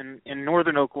Roundup in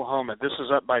northern Oklahoma. This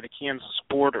is up by the Kansas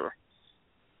border,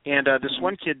 and this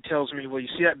one kid tells me, "Well, you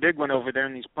see that big one over there?"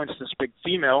 And he points to this big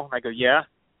female. I go, "Yeah."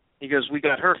 He goes, "We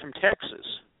got her from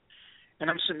Texas." And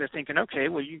I'm sitting there thinking, okay,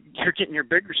 well, you're getting your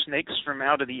bigger snakes from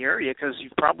out of the area because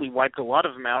you've probably wiped a lot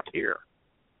of them out here.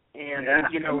 And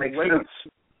that makes sense.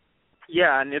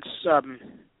 Yeah, and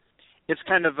it's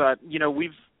kind of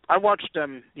I watched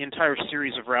the entire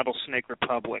series of Rattlesnake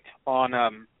Republic on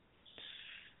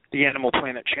the Animal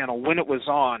Planet channel when it was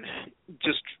on,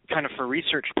 just kind of for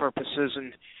research purposes,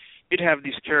 and you'd have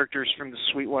these characters from the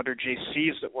Sweetwater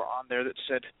JCs that were on there that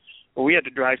said, well, we had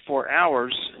to drive 4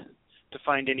 hours to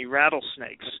find any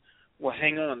rattlesnakes. Well,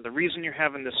 hang on. The reason you're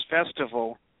having this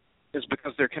festival is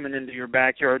because they're coming into your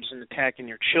backyards and attacking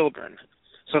your children.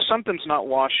 So something's not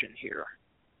washing here.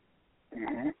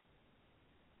 Mm-hmm.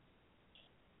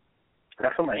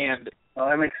 Definitely. And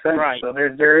that makes sense. Right. So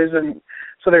there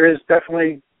is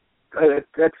definitely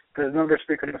that's the numbers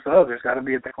speak for themselves. There's got to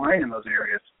be a decline in those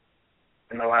areas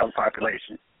in the wild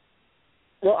population.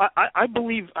 Well, I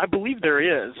believe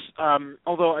there is,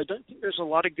 although I don't think there's a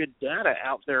lot of good data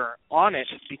out there on it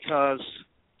because,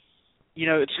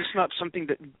 it's just not something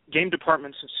that game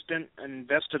departments have spent and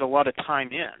invested a lot of time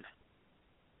in.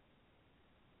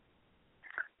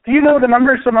 Do you know the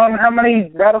numbers on how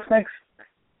many rattlesnakes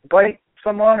bite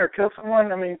someone or kill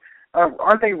someone? I mean,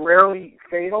 aren't they rarely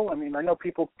fatal? I mean, I know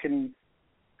people can,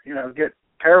 get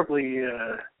terribly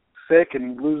sick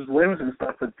and lose limbs and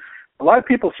stuff, but a lot of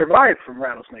people survive from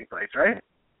rattlesnake bites, right?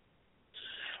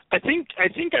 I think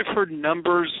I've heard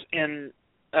numbers in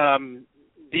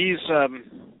these.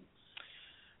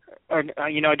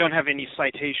 I don't have any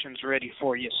citations ready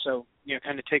for you, so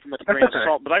kind of take them with a grain of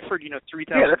salt. But I've heard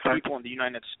 3,000 people in the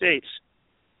United States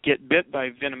get bit by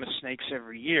venomous snakes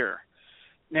every year.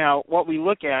 Now, what we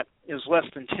look at is less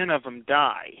than 10 of them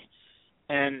die.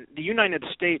 And the United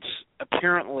States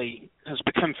apparently has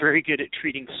become very good at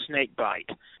treating snake bite.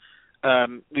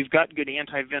 We've got good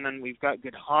anti-venom, we've got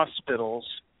good hospitals,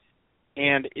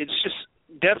 and it's just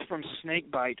death from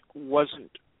snake bite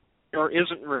wasn't or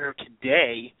isn't rare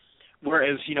today,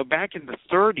 whereas, back in the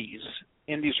 30s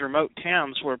in these remote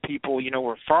towns where people,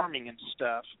 were farming and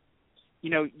stuff,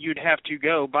 you'd have to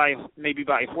go maybe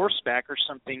by horseback or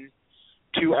something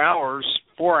 2 hours,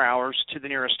 4 hours to the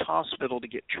nearest hospital to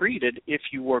get treated if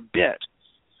you were bit.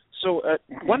 So at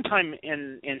one time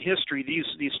in history,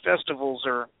 these festivals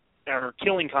or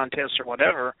killing contests or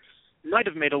whatever might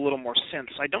have made a little more sense.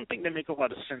 I don't think they make a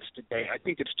lot of sense today. I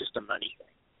think it's just a money thing.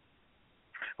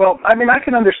 Well, I mean, I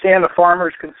can understand a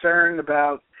farmer's concern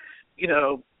about,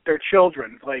 their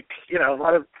children. Like, a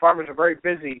lot of farmers are very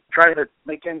busy trying to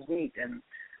make ends meet, and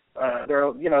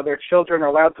their children are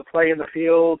allowed to play in the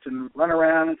fields and run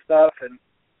around and stuff, and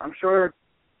I'm sure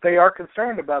they are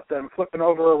concerned about them flipping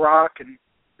over a rock and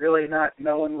really not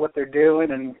knowing what they're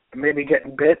doing and maybe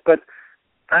getting bit. But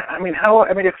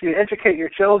if you educate your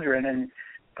children and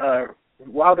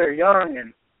while they're young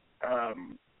and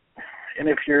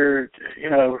if you're,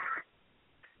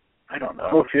 I don't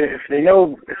know,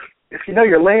 if you know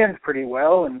your land pretty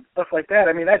well and stuff like that.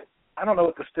 I mean, I don't know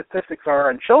what the statistics are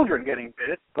on children getting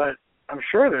bit, but I'm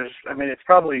sure it's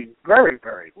probably very,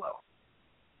 very low.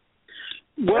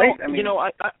 Well, right?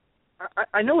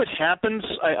 I know it happens.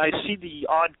 I see the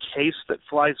odd case that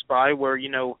flies by where,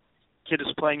 kid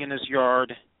is playing in his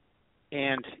yard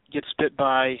and gets bit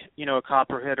by, a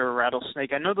copperhead or a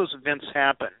rattlesnake. I know those events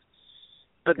happen,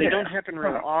 but they don't happen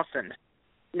real often.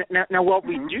 Now, what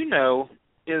we do know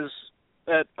is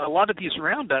that a lot of these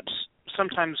roundups,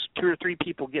 sometimes 2 or 3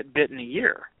 people get bitten a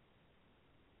year.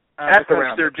 At the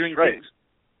roundups, they're doing right. things.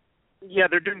 Yeah,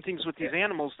 they're doing things with these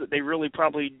animals that they really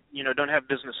probably, don't have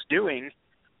business doing,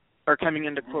 or coming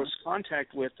into close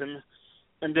contact with them.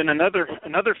 And then another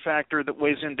factor that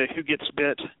weighs into who gets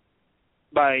bit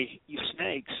by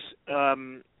snakes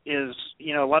is,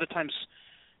 a lot of times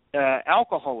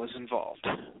alcohol is involved.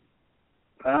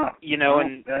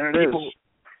 And people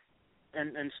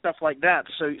and stuff like that.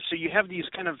 So you have these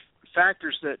kind of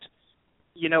factors that,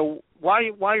 why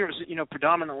is it,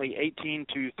 predominantly 18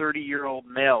 to 30-year-old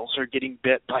males are getting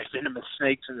bit by venomous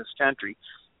snakes in this country.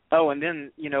 Oh, and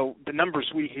then, the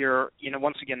numbers we hear,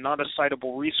 once again, not a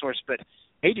citable resource, but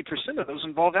 80% of those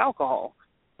involve alcohol.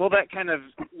 Well, that kind of,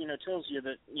 tells you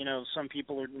that, some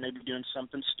people are maybe doing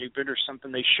something stupid or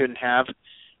something they shouldn't have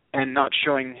and not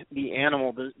showing the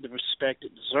animal the respect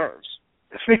it deserves.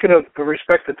 Speaking of the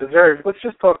respect it deserves, let's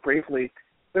just talk briefly.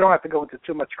 We don't have to go into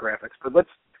too much graphics, but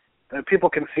people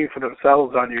can see for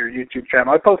themselves on your YouTube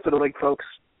channel. I posted a link, folks,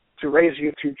 to Ray's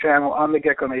YouTube channel on the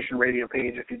Gecko Nation radio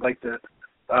page if you'd like to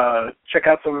check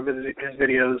out some of his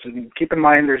videos. And keep in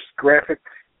mind, there's graphic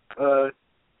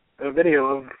a video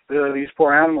of these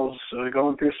poor animals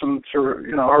going through some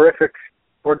horrific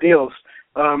ordeals.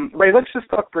 Ray, let's just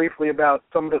talk briefly about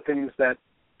some of the things that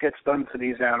gets done to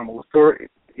these animals, or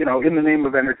in the name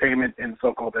of entertainment and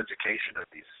so-called education of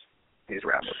these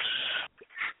roundups.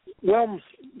 Well,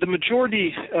 the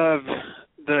majority of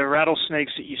the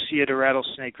rattlesnakes that you see at a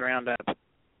rattlesnake roundup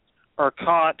are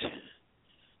caught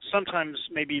sometimes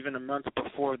maybe even a month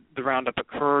before the roundup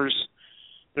occurs.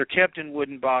 They're kept in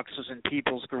wooden boxes in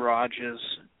people's garages,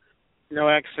 no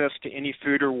access to any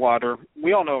food or water.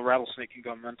 We all know a rattlesnake can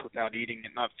go a month without eating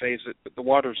and not phase it, but the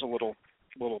water's a little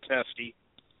testy.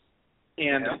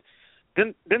 And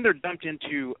then they're dumped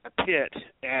into a pit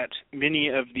at many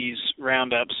of these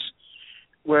roundups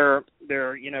where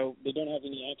they're they don't have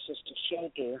any access to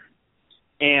shelter,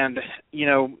 and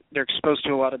they're exposed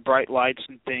to a lot of bright lights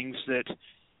and things that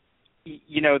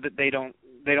that they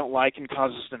don't like and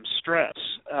causes them stress.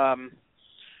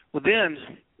 Well, then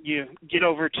you get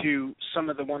over to some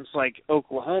of the ones like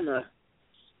Oklahoma,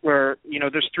 where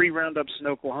there's 3 roundups in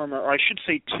Oklahoma, or I should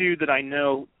say 2 that I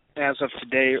know as of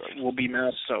today will be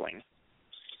mouse sowing.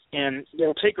 And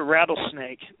they'll take a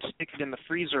rattlesnake, stick it in the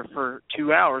freezer for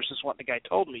 2 hours, is what the guy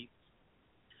told me,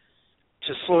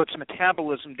 to slow its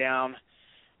metabolism down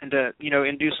and to,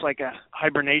 induce like a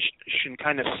hibernation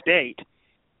kind of state.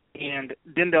 And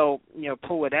then they'll,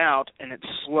 pull it out, and it's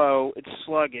slow, it's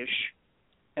sluggish,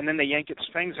 and then they yank its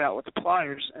fangs out with the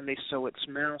pliers, and they sew its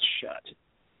mouth shut.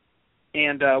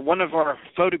 And one of our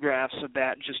photographs of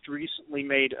that just recently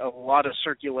made a lot of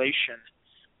circulation,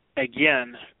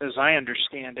 again, as I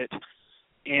understand it.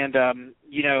 And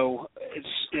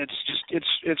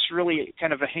it's really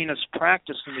kind of a heinous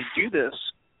practice, and they do this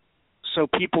so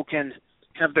people can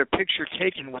have their picture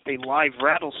taken with a live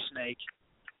rattlesnake,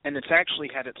 and it's actually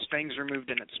had its fangs removed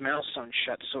and its mouth sewn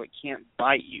shut so it can't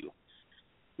bite you.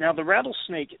 Now, the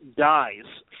rattlesnake dies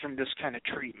from this kind of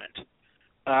treatment.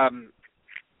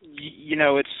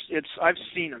 It's I've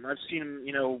seen them,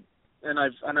 and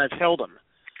I've held them,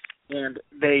 and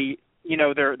they,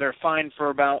 they're fine for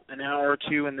about an hour or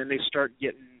two, and then they start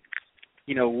getting,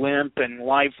 limp and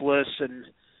lifeless, and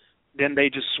then they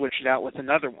just switch it out with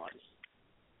another one.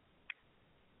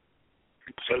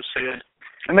 So sad.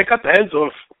 And they cut the heads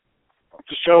off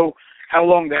to show how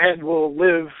long the head will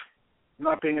live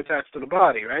not being attached to the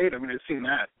body, right? I mean, I've seen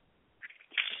that.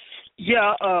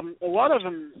 Yeah, a lot of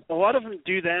them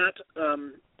do that.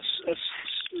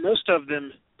 Most of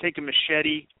them take a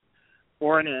machete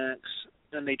or an axe,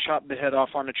 and they chop the head off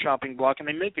on a chopping block, and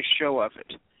they make a show of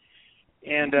it.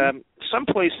 And some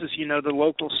places, the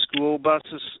local school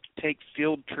buses take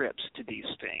field trips to these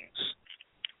things.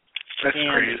 That's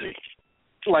crazy.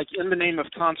 Like in the name of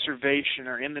conservation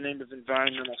or in the name of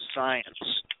environmental science.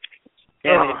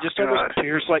 And it just almost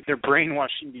appears like they're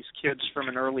brainwashing these kids from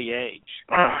an early age.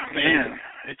 Oh, man.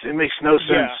 It makes no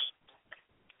sense.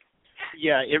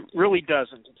 Yeah, it really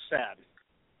doesn't. It's sad.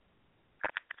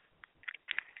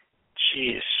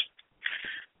 Jeez.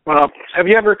 Well, have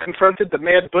you ever confronted the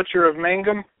Mad Butcher of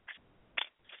Mangum?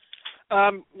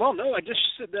 Well, no, I just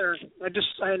sit there.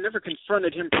 I never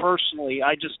confronted him personally.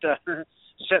 I just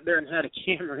sat there and had a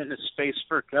camera in his face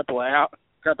for a couple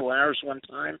hours one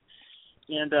time.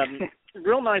 And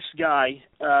real nice guy.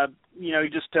 He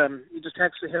just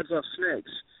hacks the heads off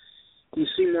snakes. He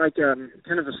seemed like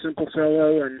kind of a simple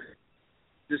fellow, and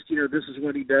just this is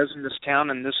what he does in this town,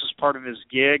 and this is part of his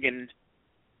gig, and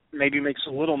maybe makes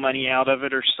a little money out of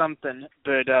it or something.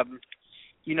 But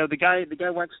the guy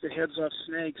whacks the heads off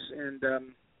snakes, and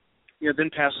then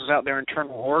passes out their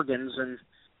internal organs, and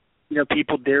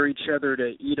people dare each other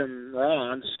to eat them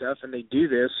raw and stuff, and they do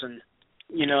this, and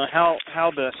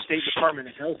how the State Department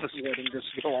of Health is letting this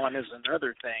go on is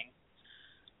another thing.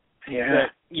 Yeah.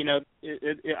 But,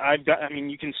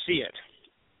 you can see it.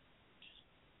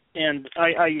 And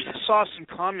I saw some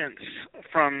comments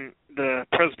from the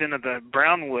president of the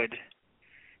Brownwood,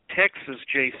 Texas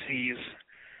JCs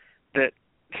that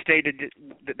stated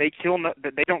that they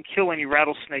don't kill any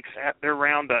rattlesnakes at their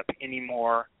roundup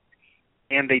anymore,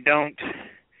 and they don't.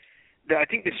 I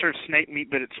think they serve snake meat,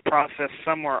 but it's processed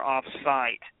somewhere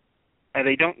off-site.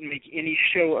 They don't make any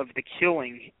show of the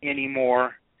killing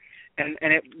anymore. And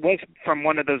it was from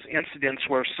one of those incidents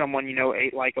where someone,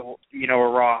 ate like a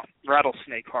raw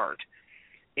rattlesnake heart.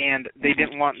 And they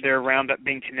didn't want their roundup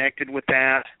being connected with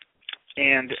that.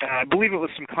 And I believe it was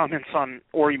some comments on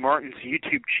Ori Martin's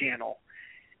YouTube channel.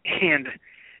 And,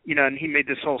 and he made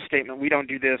this whole statement, we don't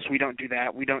do this, we don't do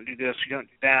that, we don't do this, we don't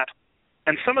do that.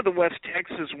 And some of the West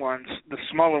Texas ones, the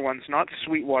smaller ones, not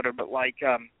Sweetwater, but like,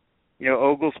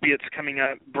 Oglesby, it's coming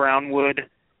up, Brownwood,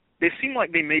 they seem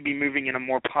like they may be moving in a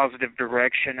more positive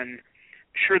direction. And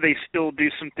sure, they still do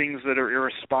some things that are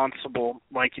irresponsible,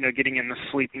 like, getting in the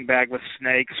sleeping bag with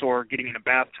snakes or getting in a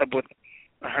bathtub with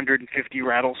 150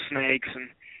 rattlesnakes.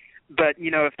 But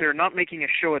if they're not making a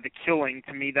show of the killing,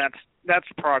 to me, that's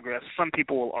progress. Some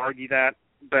people will argue that,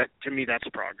 but to me, that's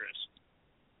progress.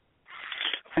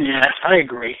 Yeah, I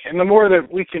agree. And the more that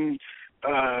we can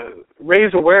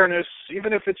raise awareness,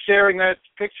 even if it's sharing that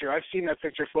picture. I've seen that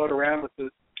picture float around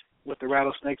with the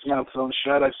rattlesnake's mouth sewn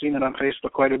shut. I've seen it on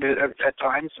Facebook quite a bit at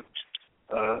times. And,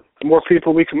 the more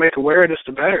people we can make aware of this,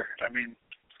 the better. I mean,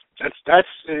 that's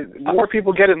the more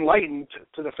people get enlightened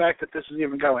to the fact that this is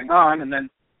even going on, and then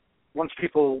once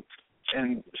people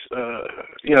and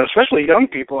especially young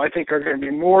people, I think, are going to be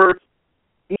more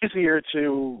easier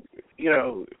to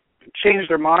change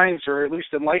their minds, or at least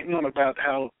enlighten them about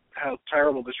how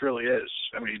terrible this really is.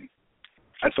 I mean,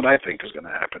 that's what I think is going to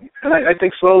happen. And I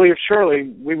think slowly or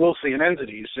surely we will see an end to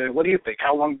these. What do you think?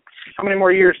 How many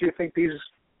more years do you think these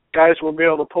guys will be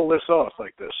able to pull this off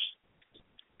like this?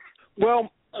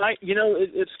 Well,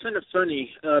 it's kind of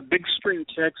funny. Big Spring,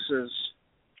 Texas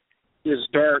is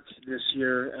dark this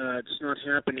year. It's not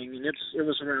happening, and it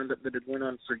was a roundup that had went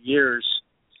on for years.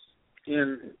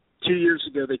 And 2 years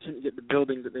ago, they couldn't get the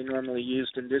building that they normally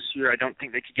used, and this year I don't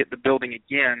think they could get the building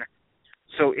again.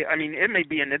 So, I mean, it may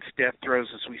be in its death throes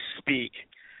as we speak.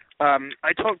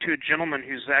 I talked to a gentleman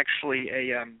who's actually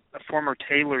a former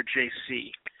Taylor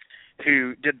JC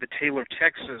who did the Taylor,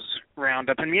 Texas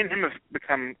roundup, and me and him have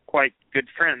become quite good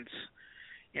friends.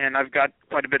 And I've got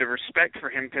quite a bit of respect for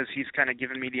him because he's kind of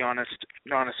given me the honest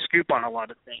scoop on a lot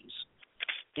of things.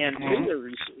 And Taylor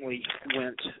recently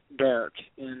went dark,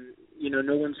 and,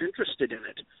 no one's interested in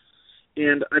it.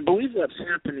 And I believe what's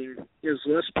happening is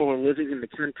less people are living in the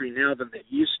country now than they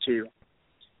used to,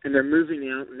 and they're moving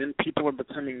out, and then people are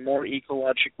becoming more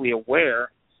ecologically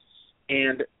aware.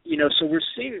 And, so we're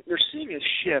seeing a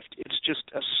shift. It's just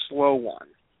a slow one.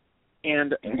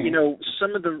 And,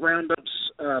 some of the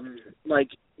roundups,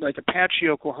 like Apache,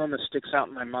 Oklahoma, sticks out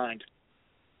in my mind.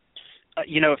 A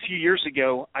few years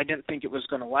ago, I didn't think it was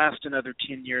going to last another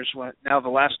 10 years. Now the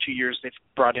last 2 years, they've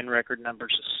brought in record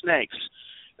numbers of snakes,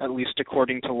 at least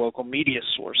according to local media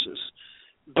sources.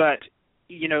 But,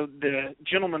 the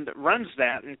gentleman that runs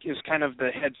that and is kind of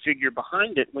the head figure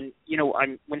behind it, when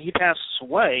he passes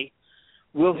away,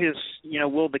 will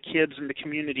the kids and the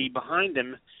community behind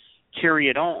him carry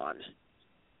it on?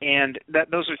 And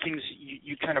those are things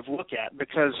you kind of look at,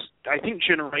 because I think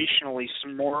generationally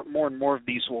some more and more of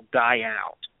these will die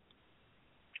out.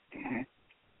 Mm-hmm.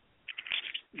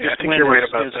 Yeah, I think you're right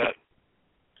about that.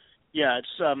 Yeah,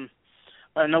 it's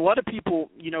and a lot of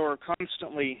people, are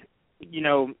constantly,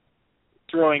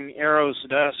 throwing arrows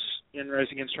at us in Rise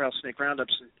Against Rattlesnake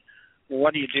Roundups, and, well,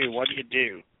 what do you do? What do you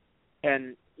do?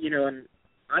 And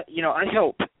I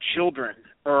help children,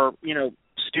 or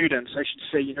students, I should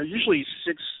say, usually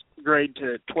 6th grade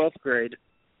to 12th grade,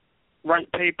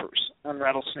 write papers on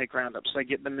rattlesnake roundups. I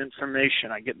get them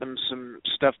information. I get them some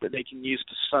stuff that they can use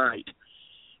to cite.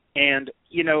 And,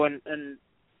 and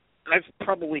I've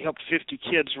probably helped 50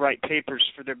 kids write papers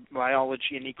for their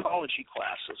biology and ecology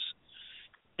classes.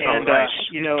 And, nice.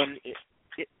 And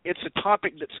it's a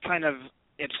topic that's kind of,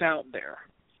 it's out there.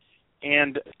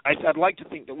 And I'd like to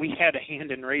think that we had a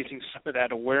hand in raising some of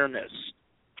that awareness.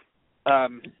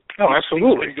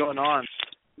 Absolutely. Things going on,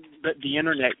 but the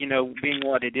internet, being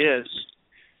what it is,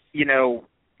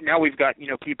 now we've got,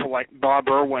 people like Bob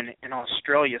Irwin in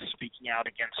Australia speaking out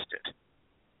against it.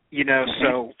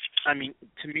 So I mean,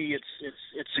 to me,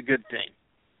 it's a good thing.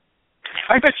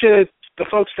 I bet you the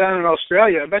folks down in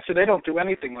Australia, I bet you they don't do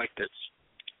anything like this.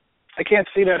 I can't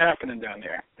see that happening down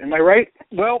there. Am I right?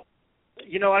 Well,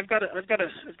 I've got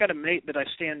a mate that I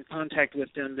stay in contact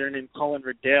with down there named Colin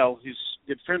Riddell, who's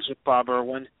good friends with Bob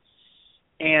Irwin,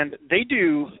 and they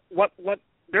do what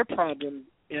their problem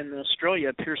in Australia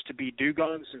appears to be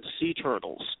dugongs and sea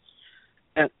turtles,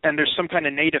 and there's some kind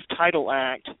of native title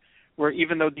act where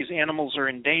even though these animals are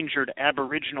endangered,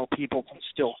 Aboriginal people can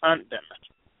still hunt them,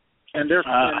 and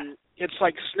and it's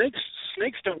like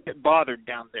snakes don't get bothered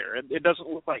down there. It doesn't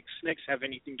look like snakes have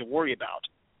anything to worry about.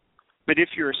 But if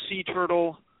you're a sea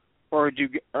turtle or a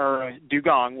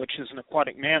dugong, which is an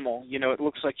aquatic mammal, it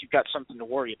looks like you've got something to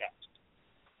worry about.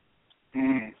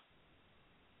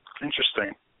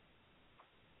 Interesting.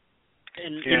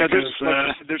 And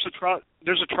there's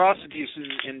atrocities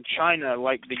in China,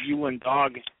 like the Yulin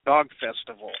Dog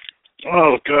Festival.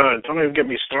 Oh, God! Don't even get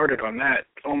me started on that.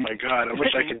 Oh my God! I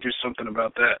wish I could do something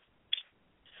about that.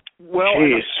 Well,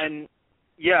 and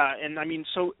Yeah, and I mean,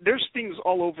 so there's things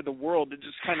all over the world. It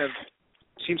just kind of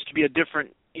seems to be a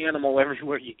different animal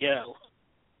everywhere you go.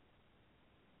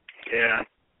 Yeah,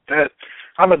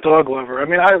 I'm a dog lover. I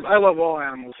mean, I love all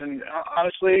animals, and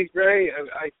honestly, Ray,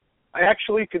 I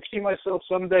actually could see myself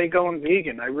someday going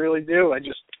vegan. I really do. I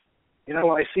just, when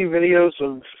I see videos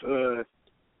of,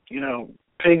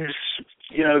 pigs,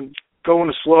 going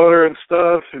to slaughter and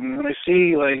stuff, and when I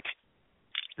see, like,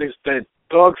 there's that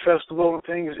dog festival and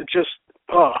things, it just,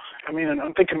 I'm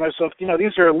thinking to myself,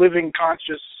 these are living,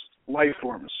 conscious life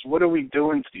forms. What are we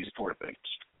doing to these poor things?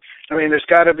 I mean, there's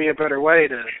got to be a better way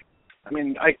to,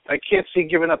 I can't see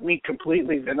giving up meat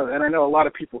completely, and I know a lot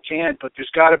of people can't, but there's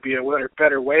got to be a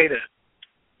better way to,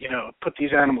 put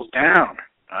these animals down.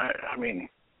 I mean,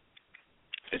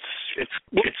 it's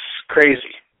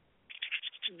crazy.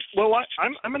 Well,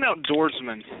 I'm an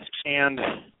outdoorsman, and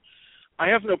I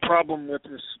have no problem with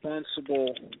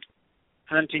responsible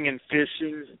hunting and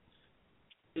fishing.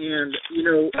 And,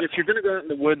 if you're going to go out in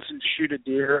the woods and shoot a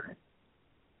deer,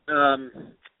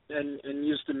 and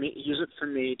use it for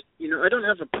meat, I don't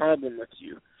have a problem with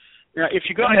you. Now, if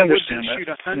you go out in the woods and shoot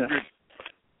 100,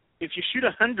 if you shoot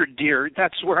 100 deer,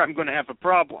 that's where I'm going to have a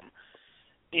problem.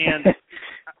 And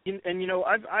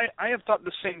I have thought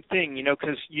the same thing,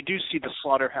 because you do see the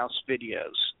slaughterhouse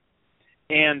videos,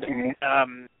 and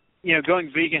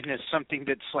going vegan is something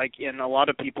that's like in a lot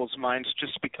of people's minds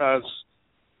just because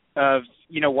of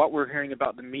what we're hearing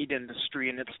about the meat industry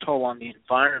and its toll on the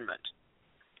environment.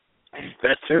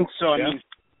 That too.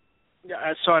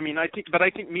 I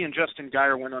think me and Justin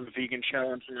Geyer went on a vegan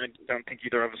challenge, and I don't think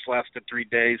either of us lasted 3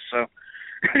 days. So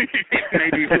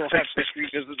maybe we'll have to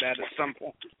revisit that at some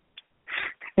point.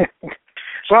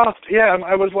 Well, yeah,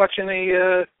 I was watching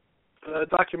a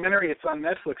documentary. It's on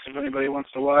Netflix if anybody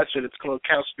wants to watch it. It's called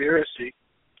Cowspiracy,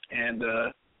 and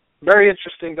very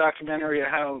interesting documentary of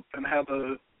how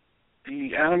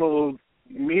the animal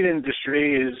meat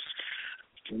industry is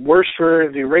worse for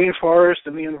the rainforest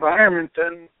and the environment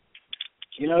than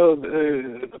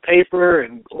the paper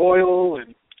and oil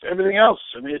and everything else.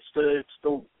 I mean, it's the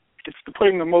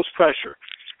putting the most pressure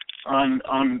on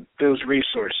those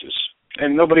resources,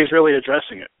 and nobody's really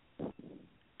addressing it.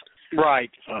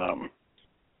 Right.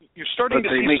 You're starting to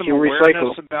see some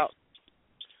awareness about.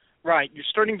 Right. You're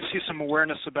starting to see some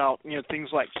awareness about things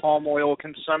like palm oil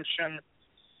consumption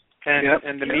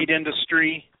and the meat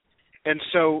industry. And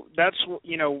so that's,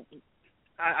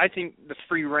 I think the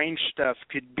free range stuff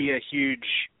could be a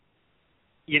huge,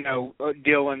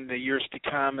 deal in the years to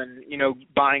come, and,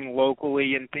 buying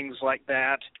locally and things like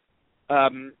that,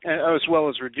 as well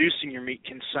as reducing your meat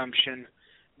consumption.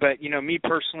 But, me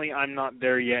personally, I'm not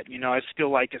there yet. I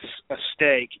still like a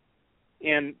steak.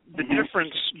 And the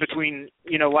difference between,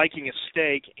 liking a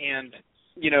steak and,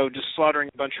 just slaughtering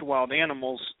a bunch of wild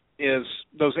animals is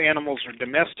those animals are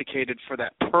domesticated for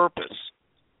that purpose.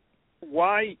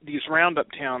 Why these roundup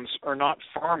towns are not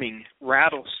farming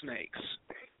rattlesnakes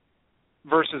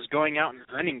versus going out and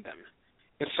hunting them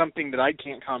is something that I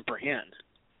can't comprehend.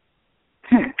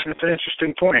 That's an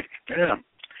interesting point. Yeah.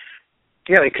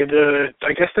 Yeah, they could,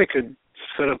 I guess they could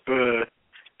set up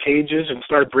cages and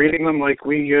start breeding them like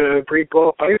we breed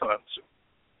ball pythons.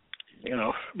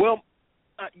 Well,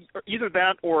 either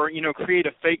that or, create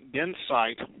a fake den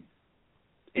site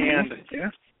and,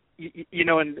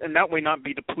 and that way not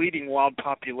be depleting wild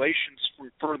populations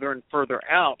from further and further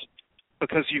out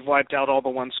because you've wiped out all the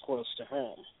ones close to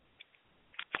home.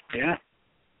 Yeah,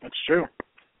 that's true.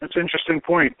 That's an interesting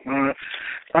point.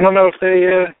 I don't know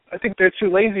if I think they're too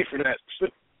lazy for that.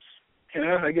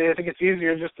 I think it's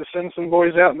easier just to send some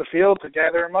boys out in the field to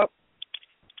gather them up.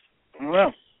 I don't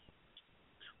know.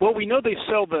 Well, we know they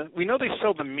sell the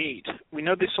meat. We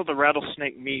know they sell the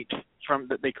rattlesnake meat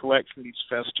that they collect from these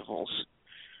festivals.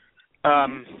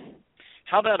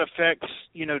 How that affects,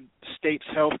 states'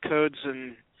 health codes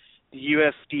and the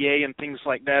USDA and things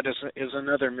like that is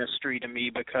another mystery to me,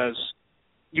 because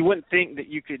you wouldn't think that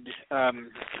you could,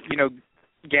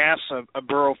 gas a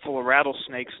burrow full of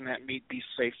rattlesnakes and that meat be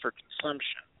safe for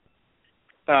consumption.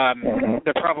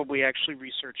 They're probably actually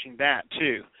researching that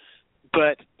too.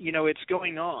 But, it's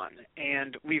going on.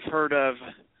 And we've heard of,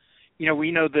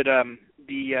 we know that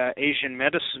the Asian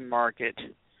medicine market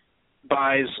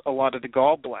buys a lot of the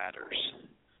gallbladders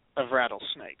of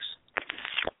rattlesnakes.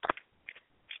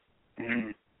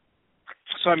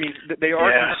 So, I mean, they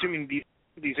are consuming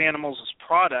these animals as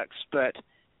products, but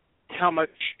how much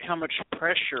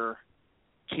pressure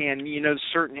can,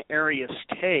 certain areas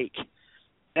take?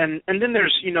 And then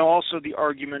there's, also the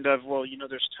argument of, well,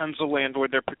 there's tons of land where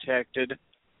they're protected.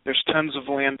 There's tons of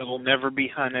land that will never be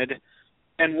hunted.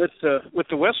 And with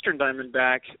the western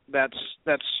diamondback,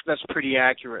 that's pretty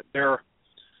accurate.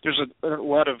 There's a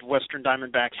lot of western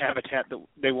diamondback habitat that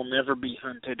they will never be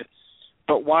hunted.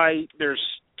 But why there's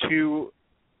two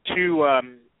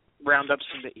roundups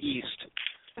in the east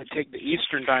that take the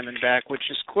eastern diamondback, which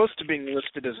is close to being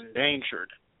listed as endangered.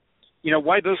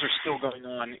 Why those are still going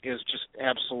on is just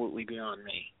absolutely beyond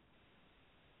me.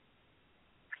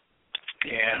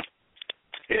 Yeah,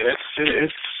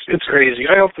 it's crazy.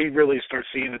 I hope we really start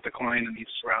seeing a decline in these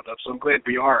roundups. I'm glad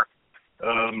we are.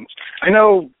 I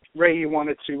know, Ray, you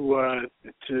wanted to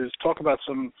talk about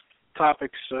some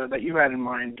topics that you had in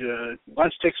mind. Why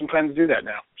don't you take some time to do that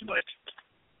now, if you'd like?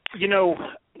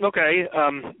 Okay,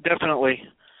 definitely.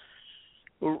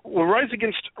 Well, Rise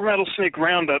Against Rattlesnake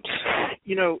Roundups,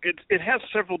 it has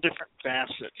several different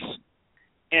facets.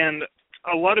 And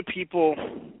a lot of people,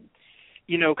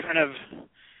 kind of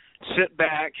sit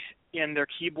back in their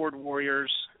keyboard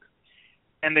warriors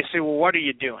and they say, well, what are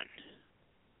you doing?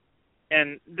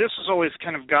 And this has always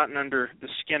kind of gotten under the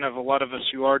skin of a lot of us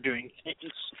who are doing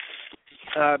things.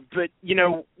 But,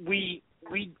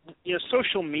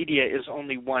 social media is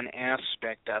only one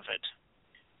aspect of it.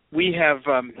 We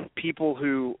have people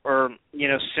who are,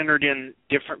 centered in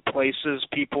different places,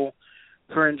 people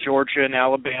who are in Georgia and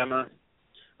Alabama,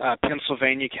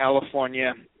 Pennsylvania,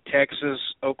 California, Texas,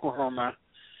 Oklahoma,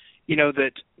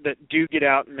 that do get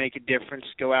out and make a difference,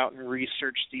 go out and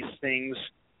research these things,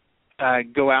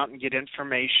 go out and get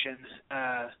information.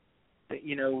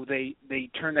 They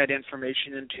turn that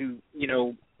information into,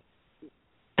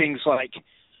 things like,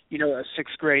 a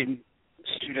sixth grade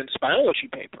student's biology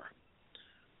paper.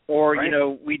 Or, right.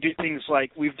 We do things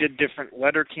like we did different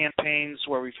letter campaigns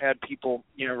where we've had people,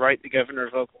 write the governor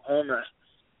of Oklahoma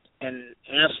and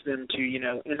ask them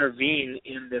to, intervene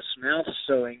in this mouth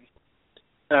sewing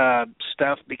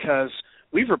stuff because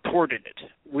we've reported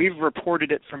it. We've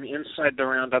reported it from inside the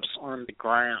roundups on the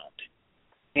ground.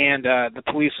 And the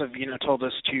police have, told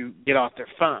us to get off their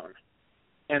phone.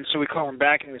 And so we call them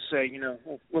back and we say,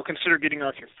 we'll consider getting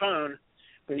off your phone.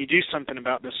 When you do something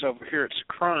about this over here, it's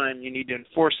a crime. You need to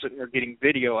enforce it, and we're getting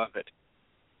video of it,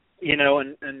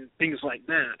 and things like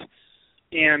that.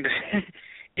 And,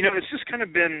 it's just kind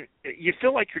of been, you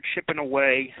feel like you're chipping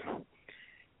away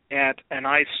at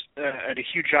a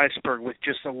huge iceberg with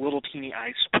just a little teeny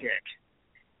ice pick.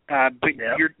 But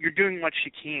yep. You're doing what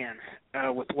you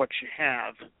can with what you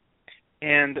have.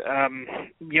 And,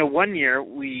 one year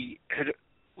we had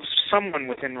someone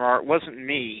within RARR, it wasn't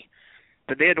me,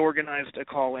 but they had organized a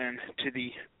call-in to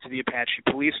the Apache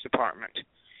Police Department.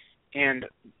 And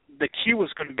the cue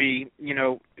was going to be,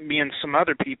 me and some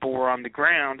other people were on the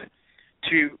ground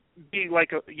to be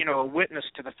like a witness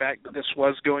to the fact that this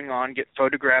was going on, get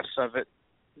photographs of it,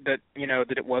 that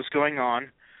it was going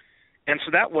on. And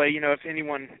so that way, if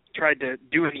anyone tried to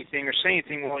do anything or say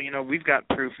anything, well, we've got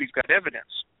proof, we've got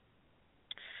evidence.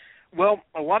 Well,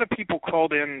 a lot of people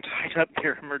called in and tied up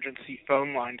their emergency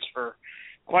phone lines for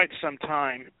quite some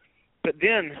time, but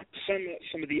then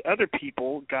some of the other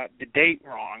people got the date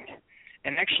wrong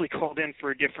and actually called in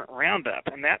for a different roundup,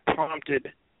 and that prompted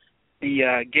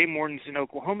the game wardens in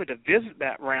Oklahoma to visit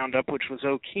that roundup, which was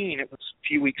O'Keene. It was a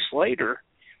few weeks later,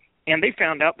 and they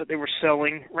found out that they were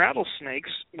selling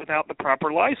rattlesnakes without the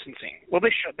proper licensing. Well,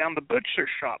 they shut down the butcher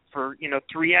shop for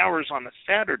 3 hours on a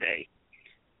Saturday,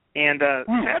 and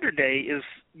Saturday is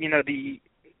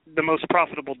the most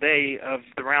profitable day of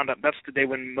the roundup. That's the day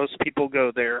when most people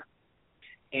go there.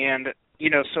 And,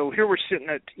 so here we're sitting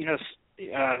at,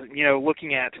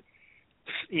 looking at,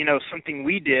 something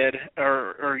we did,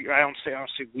 or I don't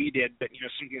say we did, but,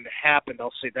 something that happened,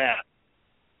 I'll say that.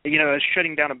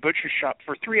 Shutting down a butcher shop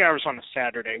for 3 hours on a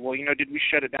Saturday. Well, did we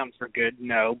shut it down for good?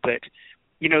 No. But,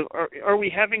 are we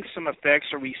having some effects?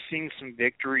 Are we seeing some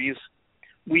victories?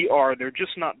 We are. They're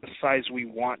just not the size we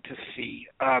want to see.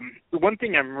 The one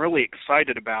thing I'm really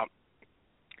excited about,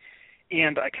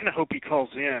 and I kind of hope he calls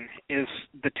in, is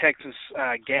the Texas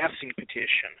gassing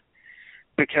petition,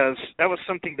 because that was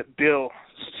something that Bill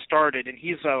started, and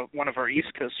he's one of our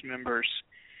East Coast members.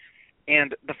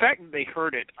 And the fact that they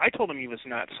heard it, I told him he was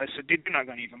nuts. I said, dude, you're not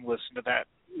going to even listen to that.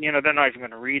 They're not even going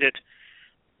to read it.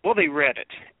 Well, they read it.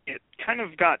 It kind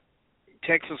of got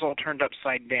Texas all turned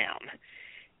upside down.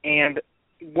 And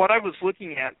what I was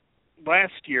looking at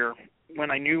last year when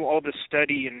I knew all this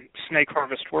study and snake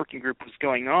harvest working group was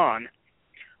going on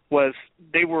was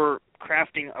they were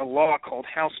crafting a law called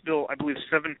House Bill, I believe,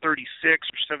 736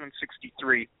 or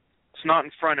 763. It's not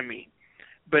in front of me.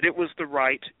 But it was the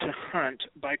right to hunt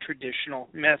by traditional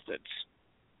methods.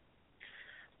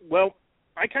 Well,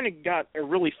 I kind of got a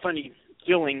really funny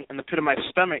feeling in the pit of my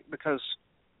stomach because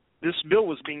this bill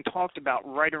was being talked about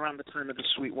right around the time of the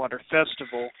Sweetwater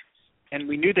Festival, and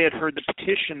we knew they had heard the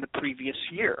petition the previous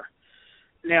year.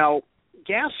 Now,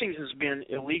 gassing has been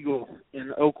illegal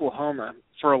in Oklahoma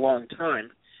for a long time,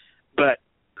 but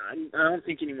I don't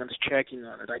think anyone's checking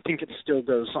on it. I think it still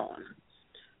goes on.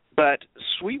 But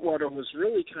Sweetwater was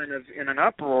really kind of in an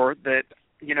uproar that,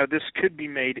 this could be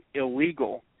made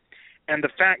illegal. And the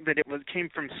fact that it came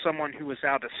from someone who was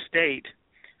out of state,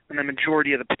 and the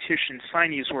majority of the petition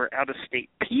signees were out-of-state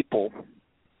people,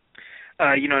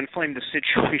 inflamed the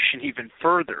situation even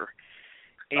further.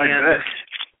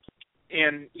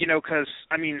 And because,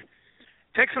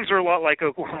 Texans are a lot like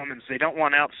Oklahomans. They don't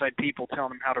want outside people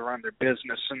telling them how to run their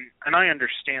business, and I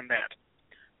understand that.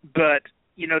 But,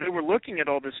 they were looking at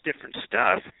all this different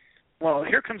stuff. Well,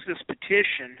 here comes this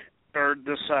petition, or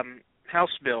this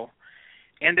House bill,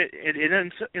 and it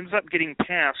ends up getting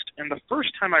passed. And the first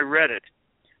time I read it,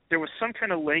 there was some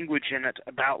kind of language in it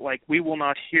about, we will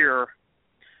not hear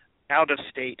out of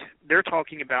state. They're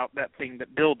talking about that thing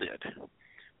that Bill did,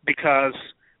 because,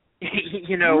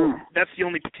 that's the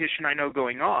only petition I know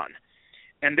going on.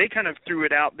 And they kind of threw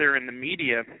it out there in the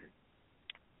media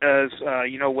as,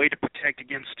 a way to protect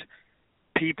against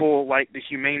people like the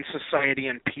Humane Society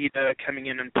and PETA coming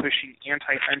in and pushing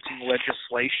anti-hunting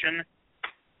legislation.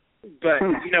 But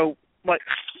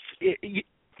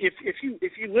if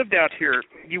you lived out here,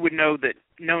 you would know that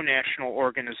no national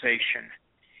organization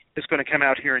is going to come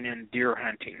out here and end deer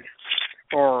hunting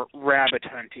or rabbit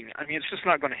hunting. It's just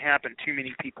not going to happen. Too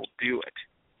many people do it.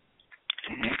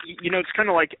 It's kind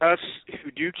of like us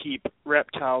who do keep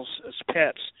reptiles as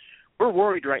pets. We're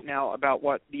worried right now about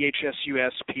what the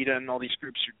HSUS, PETA, and all these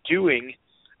groups are doing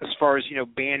as far as,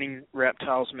 banning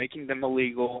reptiles, making them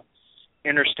illegal,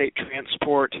 interstate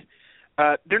transport.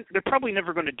 They're probably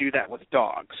never going to do that with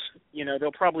dogs.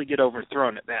 They'll probably get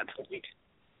overthrown at that point.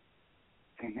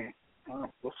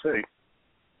 Well, we'll see.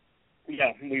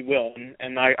 Yeah, we will.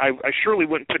 And I surely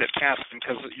wouldn't put it past them,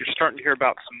 because you're starting to hear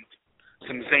about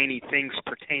some zany things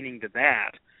pertaining to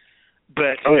that.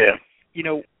 But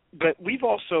but we've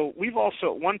also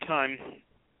at one time,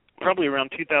 probably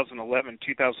around 2011,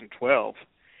 2012,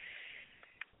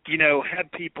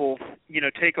 had people,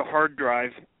 take a hard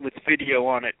drive with video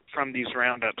on it from these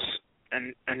roundups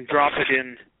and drop it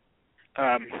in,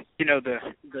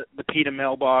 the PETA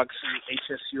mailbox and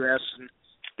HSUS, and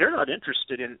they're not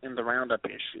interested in the roundup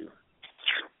issue.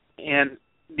 And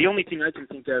the only thing I can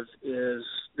think of is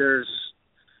there's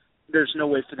no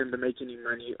way for them to make any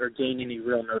money or gain any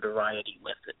real notoriety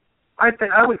with it.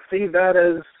 I would see that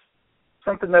as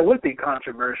something that would be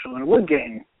controversial and would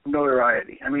gain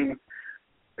notoriety. I'm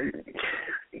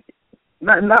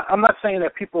not saying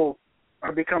that people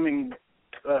are becoming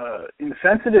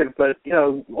insensitive, but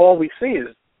all we see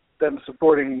is them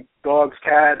supporting dogs,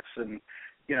 cats, and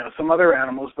some other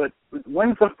animals. But we've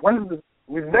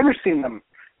never seen them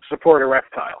support a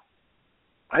reptile.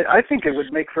 I think it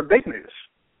would make for big news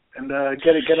and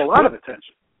get a lot of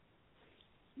attention.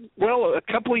 Well, a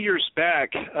couple of years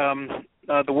back,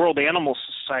 the World Animal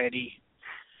Society,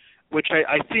 which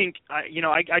I think,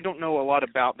 I don't know a lot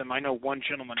about them. I know one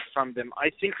gentleman from them. I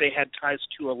think they had ties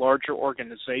to a larger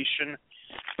organization,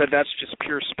 but that's just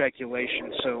pure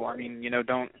speculation. So,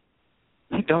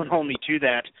 don't hold me to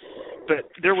that.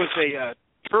 But there was a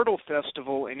turtle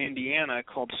festival in Indiana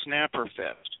called Snapper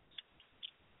Fest,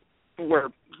 where,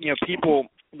 people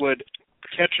would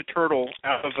catch a turtle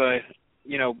out of a,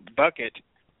 bucket,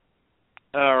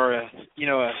 or a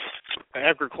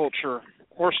agriculture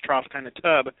horse trough kind of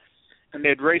tub, and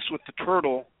they'd race with the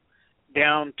turtle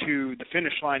down to the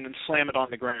finish line and slam it on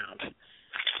the ground.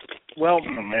 Well,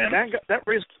 that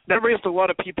raised a lot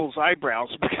of people's eyebrows,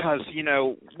 because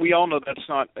we all know that's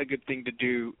not a good thing to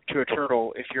do to a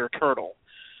turtle if you're a turtle.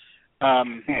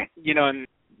 And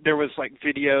there was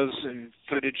videos and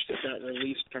footage that got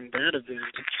released from that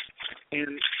event,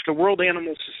 and the World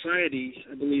Animal Society,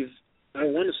 I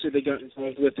want to say they got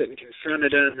involved with it and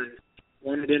confronted them and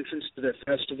wanted entrance to their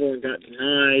festival and got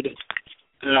denied.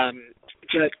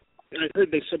 But I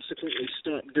heard they subsequently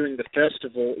stopped doing the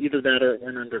festival, either that or it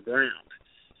went underground.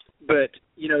 But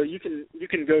you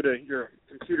can go to your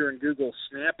computer and Google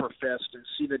Snapper Fest and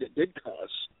see that it did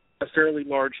cause a fairly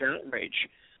large outrage.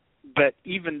 But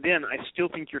even then, I still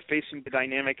think you're facing the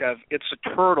dynamic of it's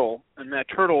a turtle, and that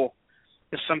turtle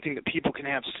is something that people can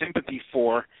have sympathy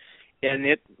for, and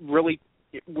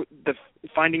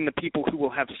finding the people who will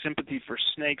have sympathy for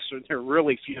snakes, they're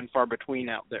really few and far between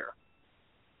out there.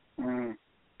 Ray,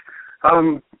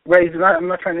 I'm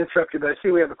not trying to interrupt you, but I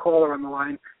see we have a caller on the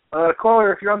line.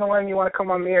 Caller, if you're on the line and you want to come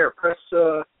on the air, press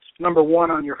number 1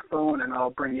 on your phone, and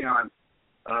I'll bring you on.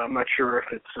 I'm not sure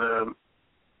if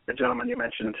the gentleman you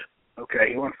mentioned. Okay,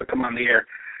 he wants to come on the air.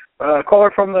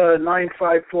 Caller from the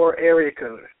 954 area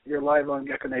code. You're live on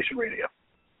Gecko Nation Radio.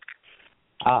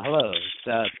 Hello,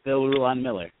 it's Bill Rulon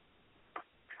Miller.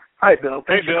 Hi, Bill.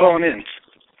 Thanks for calling in.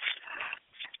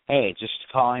 Hey, just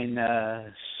calling.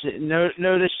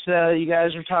 Noticed you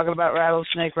guys were talking about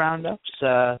rattlesnake roundups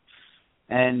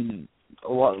and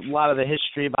a lot of the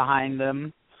history behind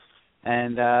them,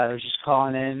 and I was just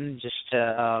calling in just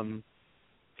to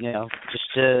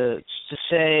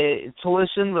say, to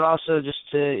listen, but also just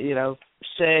to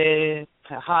say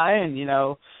hi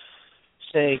and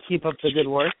say keep up the good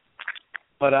work.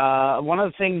 But one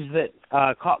of the things that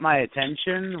caught my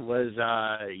attention was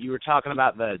you were talking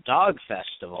about the dog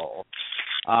festival.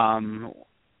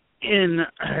 In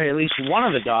at least one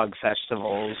of the dog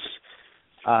festivals,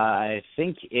 I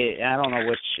think I don't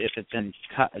know if it's in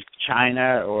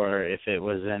China or if it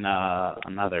was in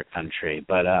another country,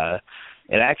 but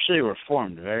it actually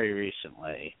reformed very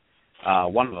recently.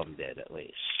 One of them did, at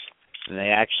least. And they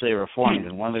actually reformed,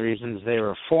 and one of the reasons they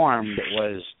reformed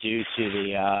was due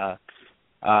to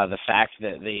the fact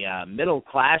that the middle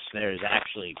class there is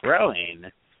actually growing,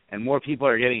 and more people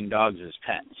are getting dogs as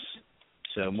pets.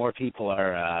 So more people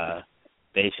are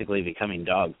basically becoming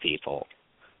dog people.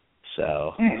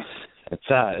 So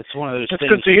it's one of those That's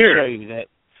things good to hear. show you that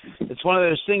it's one of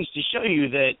those things to show you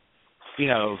that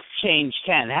change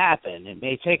can happen. It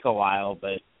may take a while,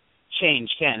 but change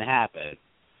can happen.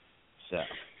 So.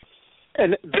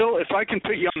 And Bill, if I can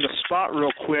put you on the spot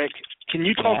real quick, can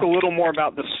you talk a little more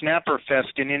about the Snapper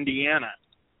Fest in Indiana?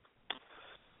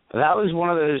 That was one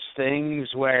of those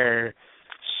things where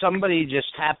somebody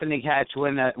just happened to catch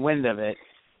wind of it,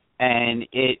 and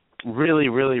it really,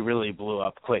 really, really blew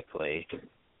up quickly.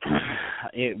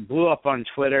 It blew up on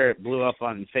Twitter. It blew up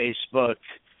on Facebook.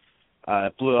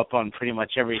 It blew up on pretty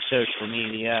much every social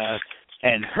media.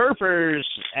 And herpers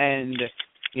and,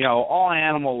 all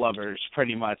animal lovers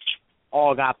pretty much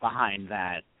all got behind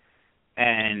that.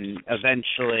 And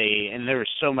eventually, and there was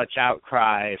so much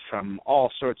outcry from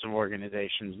all sorts of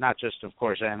organizations, not just, of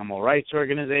course, animal rights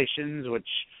organizations, which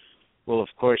will, of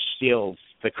course, steal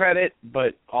the credit,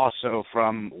 but also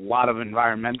from a lot of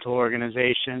environmental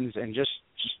organizations and just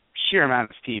sheer amount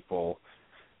of people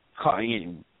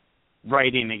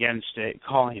writing against it,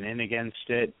 calling in against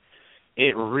it.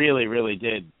 It really, really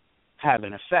did have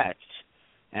an effect.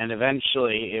 And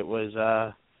eventually it was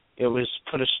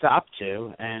put a stop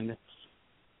to, and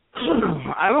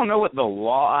I don't know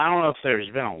if there's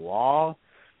been a law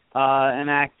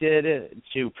enacted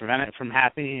to prevent it from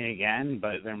happening again,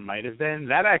 but there might have been.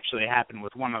 That actually happened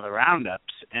with one of the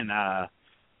roundups, and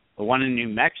the one in New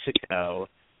Mexico.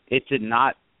 It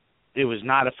was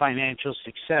not a financial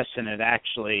success, and it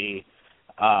actually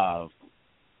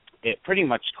it pretty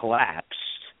much collapsed.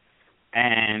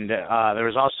 And there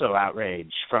was also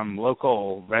outrage from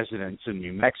local residents in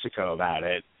New Mexico about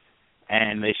it,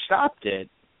 and they stopped it.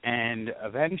 And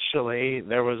eventually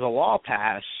there was a law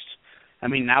passed. I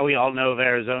mean, now we all know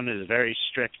Arizona's very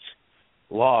strict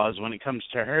laws when it comes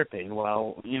to herping.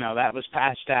 Well, that was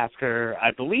passed after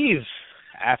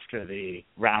the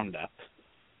roundup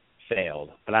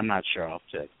failed, but I'm not sure. I'll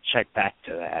have to check back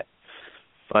to that.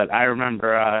 But I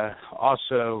remember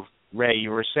also, Ray,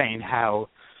 you were saying how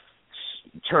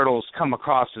turtles come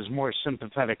across as more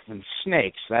sympathetic than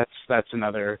snakes. That's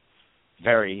another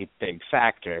very big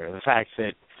factor. The fact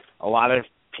that a lot of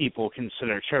people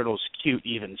consider turtles cute,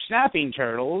 even snapping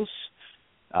turtles,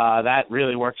 that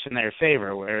really works in their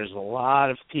favor, whereas a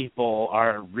lot of people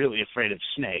are really afraid of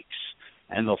snakes,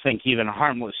 and they'll think even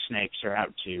harmless snakes are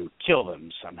out to kill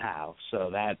them somehow. So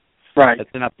that's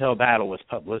an uphill battle with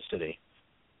publicity.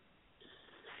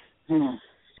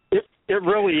 It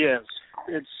really is.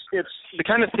 It's the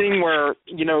kind of thing where,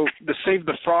 the Save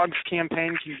the Frogs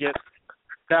campaign can get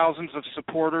thousands of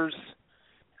supporters.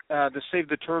 The Save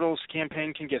the Turtles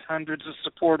campaign can get hundreds of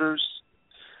supporters.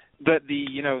 But the,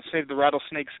 Save the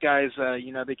Rattlesnakes guys,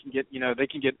 they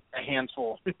can get a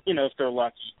handful, if they're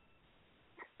lucky.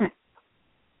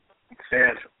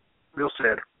 Sad. Real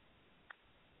sad.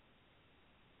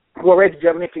 Well, Ray, did you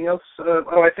have anything else?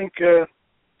 I think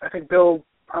Bill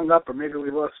hung up, or maybe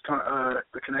we lost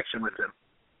the connection with him.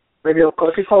 Maybe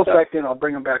if he calls back in, I'll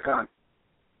bring him back on.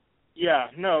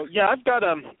 I've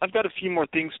got a few more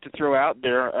things to throw out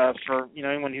there for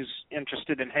anyone who's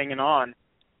interested in hanging on.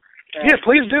 Yeah,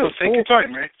 please do. Take your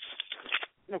time, Ray.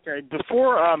 Okay,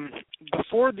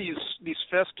 before these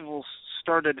festivals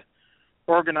started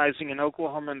organizing in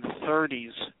Oklahoma in the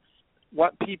 30s,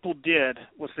 what people did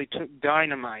was they took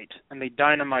dynamite and they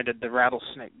dynamited the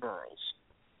rattlesnake burrows.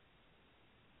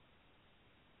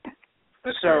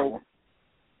 That's terrible.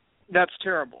 That's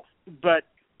terrible. But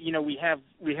we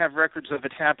have records of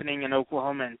it happening in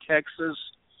Oklahoma and Texas.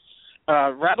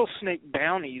 Rattlesnake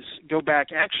bounties go back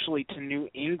actually to New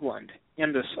England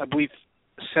in this, I believe,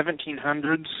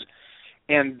 1700s.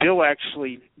 And Bill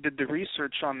actually did the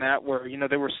research on that, where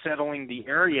they were settling the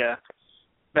area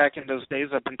back in those days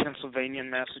up in Pennsylvania and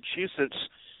Massachusetts,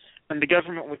 and the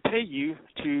government would pay you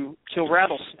to kill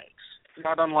rattlesnakes,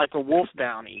 not unlike a wolf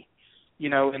bounty,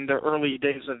 in the early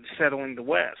days of settling the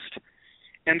West.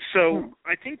 And so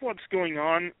I think what's going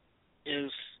on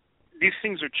is these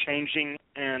things are changing,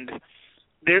 and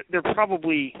they're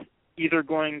probably either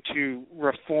going to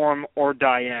reform or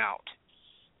die out.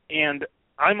 And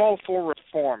I'm all for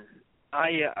reform.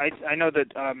 I know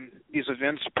that these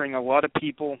events bring a lot of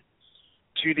people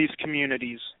to these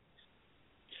communities.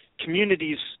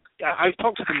 I've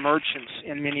talked to the merchants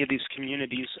in many of these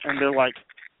communities, and they're like,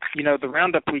 the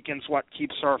Roundup weekend's what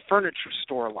keeps our furniture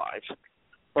store alive.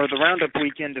 Or the Roundup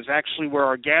weekend is actually where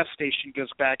our gas station goes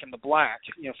back in the black,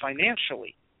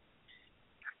 financially.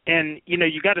 And,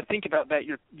 you got to think about that.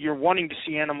 You're wanting to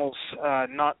see animals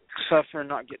not suffer,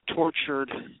 not get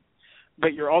tortured,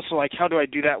 but you're also like, how do I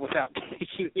do that without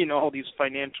taking, all these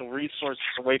financial resources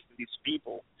away from these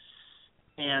people?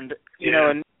 And,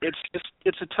 and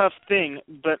it's a tough thing,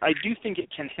 but I do think it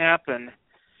can happen.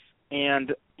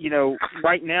 And,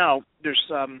 right now there's,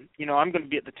 I'm going to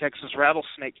be at the Texas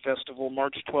Rattlesnake Festival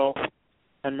March 12th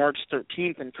and March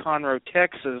 13th in Conroe,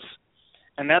 Texas,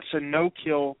 and that's a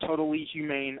no-kill, totally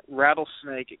humane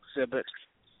rattlesnake exhibit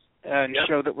and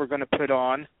show that we're going to put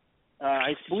on.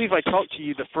 I believe I talked to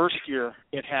you the first year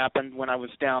it happened when I was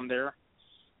down there,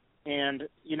 and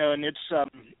and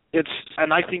it's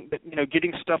and I think that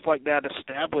getting stuff like that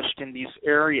established in these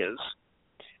areas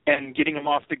and getting them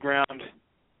off the ground,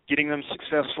 getting them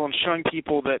successful, and showing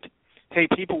people that hey,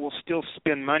 people will still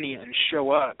spend money and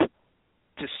show up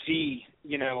to see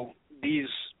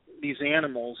these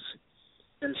animals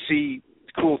and see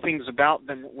cool things about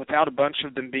them without a bunch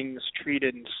of them being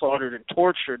mistreated and slaughtered and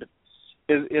tortured.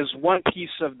 Is one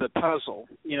piece of the puzzle,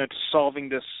 to solving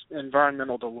this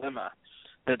environmental dilemma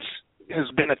has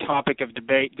been a topic of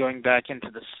debate going back into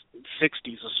the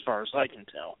 60s, as far as I can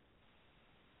tell.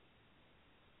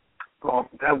 Well,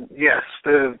 yes,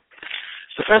 the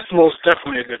festival is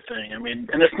definitely a good thing. I mean,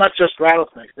 and it's not just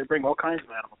rattlesnakes; they bring all kinds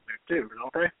of animals there too,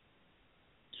 don't they?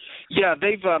 Yeah,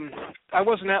 they've. I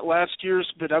wasn't at last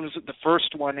year's, but I was at the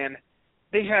first one, and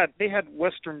They had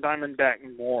western diamondback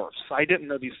morphs. I didn't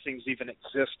know these things even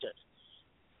existed.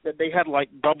 That they had like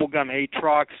bubblegum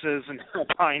atroxes and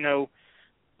albino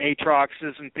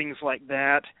atroxes and things like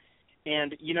that.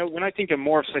 And when I think of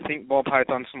morphs, I think ball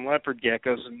pythons and leopard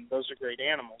geckos, and those are great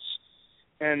animals.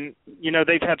 And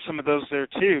they've had some of those there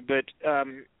too. But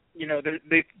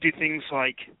they do things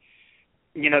like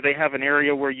they have an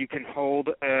area where you can hold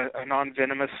a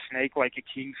non-venomous snake like a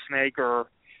king snake or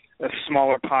a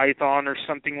smaller python or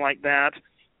something like that.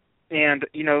 And,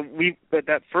 but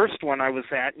that first one I was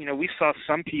at, we saw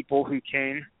some people who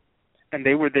came and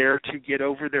they were there to get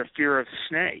over their fear of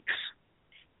snakes.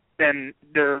 And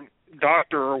their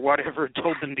doctor or whatever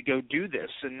told them to go do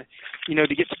this. And,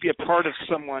 to get to be a part of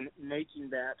someone making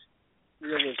that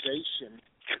realization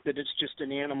that it's just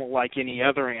an animal like any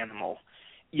other animal,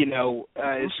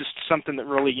 it's just something that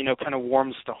really, kind of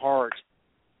warms the heart.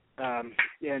 And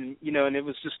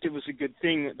it was a good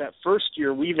thing. That first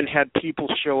year, we even had people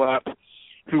show up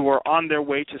who were on their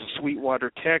way to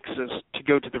Sweetwater, Texas, to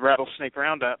go to the Rattlesnake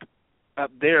Roundup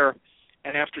up there.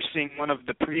 And after seeing one of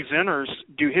the presenters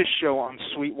do his show on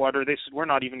Sweetwater, they said, "We're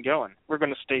not even going. We're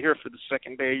going to stay here for the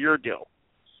second day of your deal."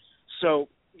 So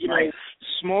nice.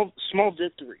 Small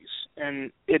victories,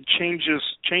 and it changes.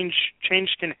 Change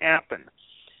can happen,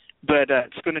 but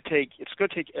it's going to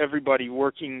take everybody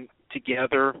working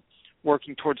together,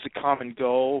 working towards a common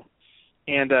goal,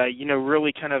 and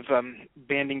really kind of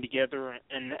banding together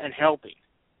and helping.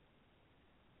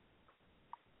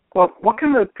 Well, what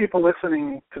can the people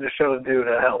listening to the show do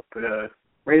to help?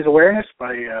 Raise awareness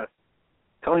by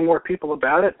telling more people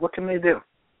about it? What can they do?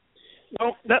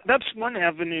 Well, that's one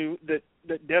avenue that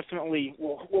definitely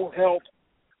will help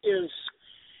is,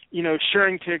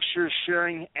 sharing pictures,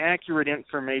 sharing accurate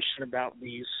information about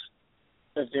these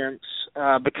events,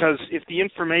 because if the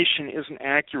information isn't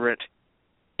accurate,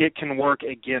 it can work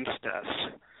against us.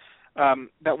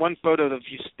 That one photo that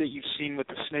you've seen with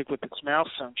the snake with its mouth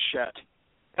sewn shut,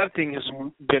 that thing has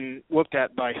been looked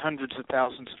at by hundreds of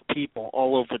thousands of people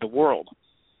all over the world.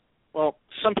 Well,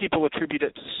 some people attribute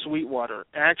it to Sweetwater.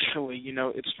 Actually,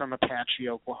 it's from Apache,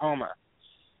 Oklahoma.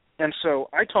 And so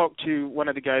I talked to one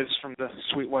of the guys from the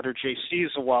Sweetwater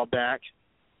JCs a while back,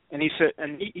 and he said,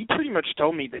 and he pretty much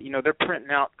told me that, they're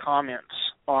printing out comments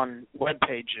on web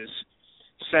pages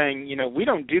saying, we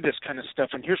don't do this kind of stuff,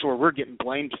 and here's where we're getting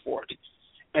blamed for it.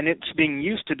 And it's being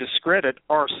used to discredit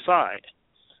our side.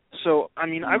 So,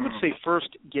 I would say first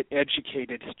get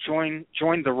educated. Join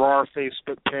the RARR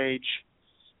Facebook page.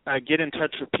 Get in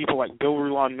touch with people like Bill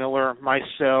Rulon Miller,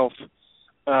 myself,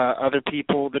 other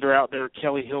people that are out there,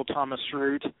 Kelly Hill, Thomas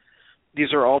Root.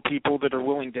 These are all people that are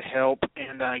willing to help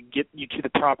and get you to the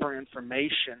proper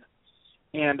information.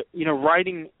 And,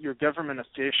 writing your government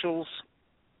officials,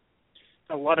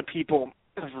 a lot of people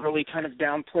have really kind of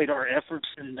downplayed our efforts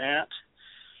in that.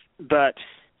 But,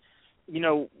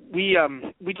 we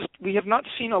have not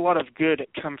seen a lot of good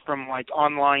come from, like,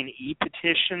 online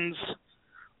e-petitions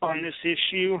on this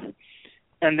issue.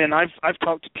 And then I've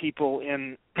talked to people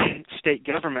in state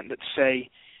government that say,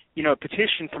 a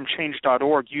petition from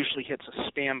change.org usually hits a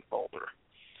spam folder.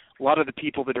 A lot of the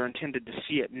people that are intended to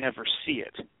see it never see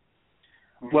it.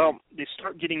 Mm-hmm. Well, they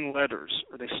start getting letters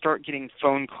or they start getting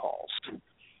phone calls.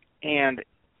 And,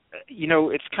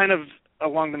 it's kind of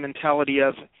along the mentality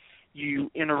of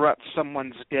you interrupt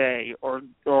someone's day or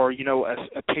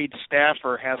a paid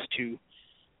staffer has to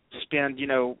spend,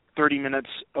 30 minutes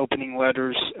opening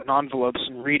letters and envelopes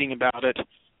and reading about it,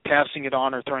 passing it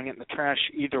on or throwing it in the trash,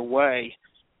 either way.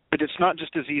 But it's not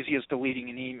just as easy as deleting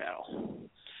an email.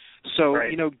 So,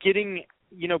 right.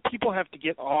 People have to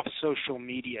get off social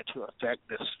media to affect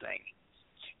this thing.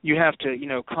 You have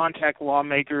to, contact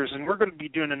lawmakers, and we're going to be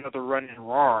doing another run in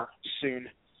RARR soon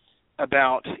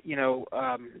about,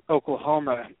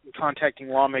 Oklahoma, contacting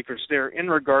lawmakers there in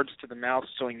regards to the mouse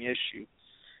sewing issue,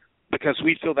 because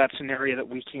we feel that's an area that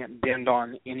we can't bend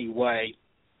on anyway,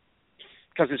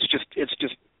 because it's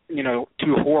just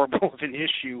too horrible of an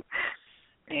issue.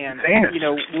 And,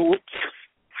 we'll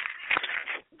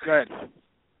go ahead.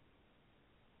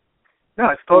 No,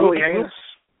 it's totally heinous.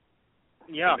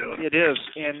 Yeah, it is,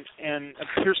 and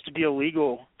appears to be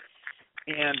illegal.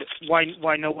 And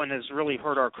why no one has really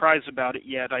heard our cries about it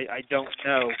yet, I don't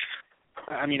know.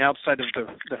 Outside of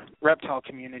the reptile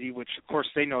community, which of course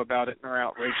they know about it and are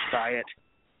outraged by it.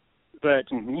 But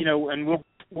and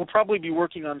we'll probably be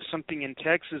working on something in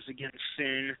Texas again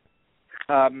soon.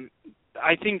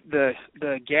 I think the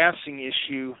gassing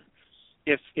issue,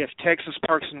 if Texas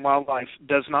Parks and Wildlife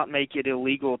does not make it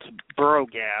illegal to burrow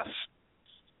gas,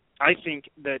 I think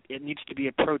that it needs to be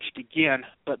approached again,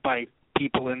 but by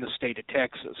people in the state of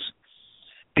Texas.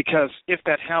 Because if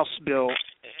that House bill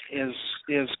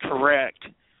is correct,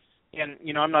 and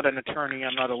I'm not an attorney,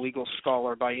 I'm not a legal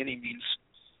scholar by any means,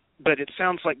 but it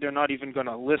sounds like they're not even going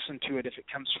to listen to it if it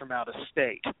comes from out of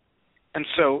state. And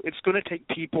so it's going to take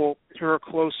people who are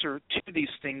closer to these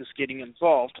things getting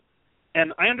involved.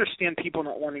 And I understand people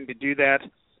not wanting to do that,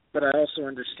 but I also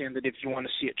understand that if you want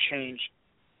to see it change,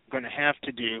 you're going to have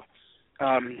to do.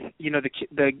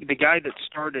 The guy that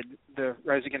started the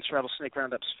Rise Against Rattlesnake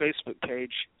Roundup's Facebook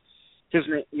page, his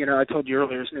name, I told you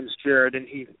earlier, his name's Jared, and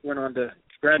he went on to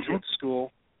graduate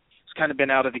school. He's kind of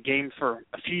been out of the game for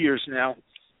a few years now.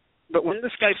 But when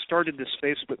this guy started this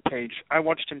Facebook page, I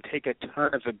watched him take a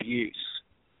ton of abuse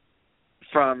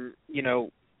from,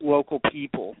 local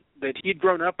people that he'd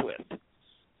grown up with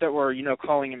that were,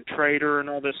 calling him traitor and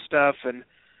all this stuff, and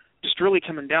just really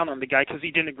coming down on the guy because he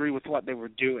didn't agree with what they were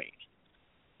doing.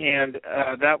 And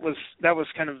that was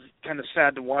kind of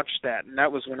sad to watch that, and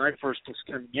that was when I first was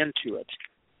coming into it.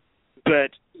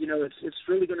 But it's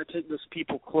really going to take those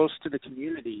people close to the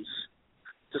communities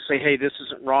to say, hey, this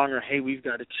isn't wrong, or hey, we've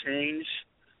got to change.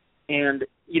 And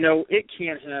it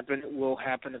can happen. It will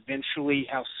happen eventually.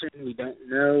 How soon, we don't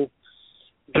know.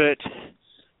 But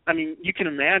you can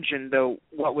imagine though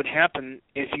what would happen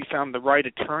if you found the right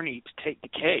attorney to take the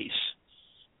case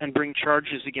and bring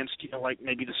charges against, like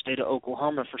maybe the state of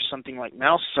Oklahoma for something like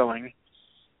mouse sewing,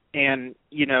 and,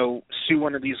 sue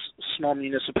one of these small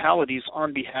municipalities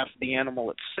on behalf of the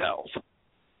animal itself.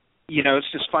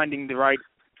 It's just finding the right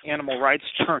animal rights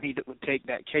attorney that would take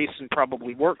that case and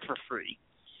probably work for free.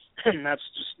 And that's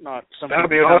just not something that would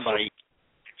be awesome.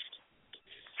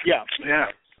 Yeah. Yeah.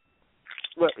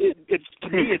 Well, to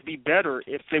me, it'd be better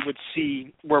if they would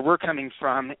see where we're coming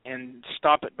from and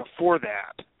stop it before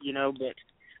that, but...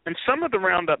 And some of the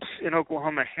roundups in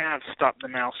Oklahoma have stopped the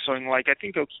mouse sewing. Like, I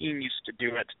think Okeen used to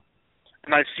do it.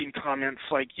 And I've seen comments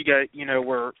like,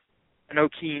 where an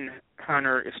Okeen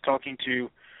hunter is talking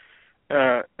to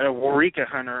a Warika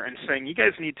hunter and saying, you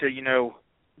guys need to,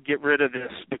 get rid of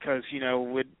this because,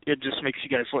 it just makes you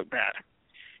guys look bad.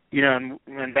 And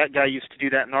that guy used to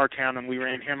do that in our town and we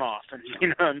ran him off.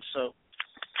 And, and so,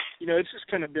 it's just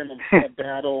kind of been a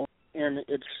battle, and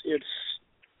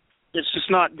it's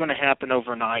just not going to happen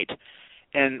overnight.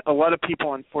 And a lot of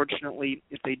people, unfortunately,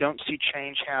 if they don't see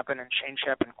change happen and change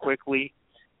happen quickly,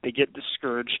 they get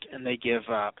discouraged and they give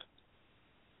up.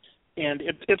 And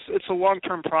it's a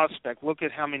long-term prospect. Look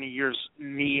at how many years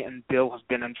me and Bill have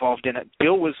been involved in it.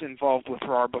 Bill was involved with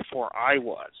RARR before I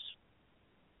was.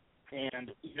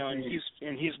 And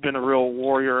and he's been a real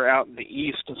warrior out in the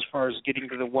East as far as getting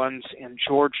to the ones in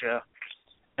Georgia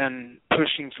and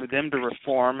pushing for them to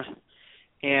reform.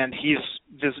 And he's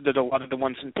visited a lot of the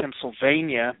ones in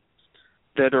Pennsylvania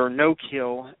that are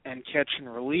no-kill and catch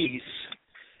and release,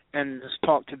 and has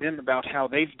talked to them about how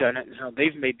they've done it and how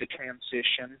they've made the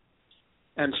transition.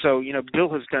 And so, Bill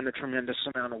has done a tremendous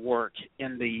amount of work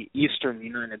in the eastern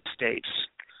United States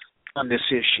on this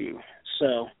issue.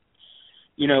 So,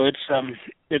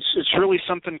 it's really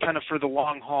something kind of for the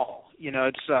long haul.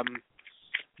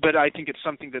 But I think it's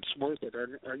something that's worth it.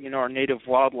 Our native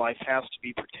wildlife has to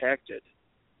be protected.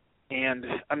 And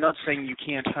I'm not saying you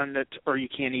can't hunt it or you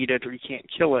can't eat it or you can't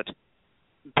kill it,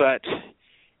 but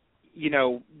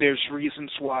there's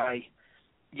reasons why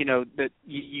that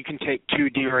you can take 2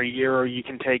 deer a year, or you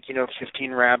can take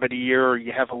 15 rabbit a year, or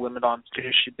you have a limit on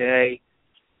fish a day.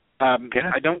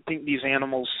 I don't think these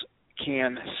animals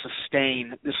can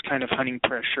sustain this kind of hunting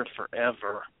pressure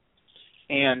forever.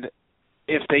 And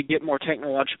if they get more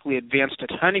technologically advanced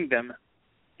at hunting them,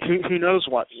 who knows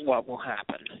what will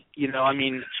happen?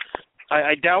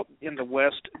 I doubt in the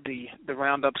West the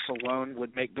roundups alone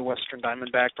would make the western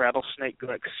diamondback rattlesnake go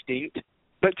extinct.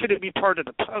 But could it be part of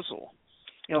the puzzle?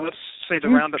 Let's say the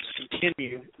roundups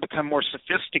continue, become more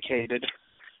sophisticated,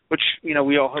 which,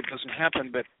 we all hope doesn't happen.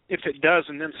 But if it does,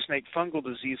 and then snake fungal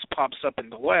disease pops up in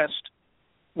the West,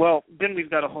 well, then we've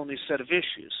got a whole new set of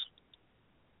issues.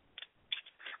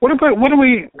 What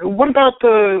about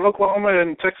the Oklahoma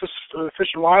and Texas Fish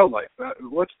and Wildlife?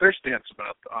 What's their stance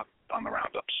about on the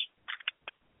roundups?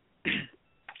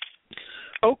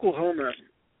 Oklahoma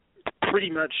pretty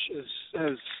much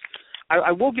is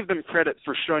I will give them credit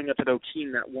for showing up at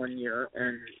Okeen that one year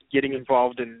and getting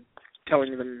involved and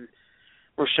telling them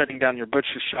we're shutting down your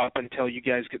butcher shop until you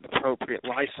guys get the appropriate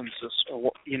licenses,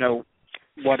 or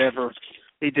whatever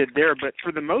they did there. But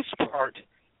for the most part,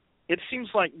 it seems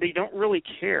like they don't really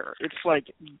care. It's like,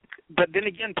 but then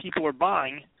again, people are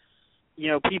buying.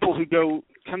 People who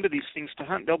come to these things to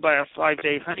hunt, they'll buy a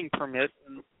 5-day hunting permit,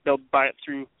 and they'll buy it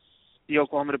through the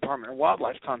Oklahoma Department of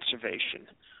Wildlife Conservation.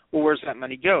 Well, where's that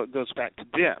money go? It goes back to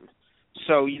them.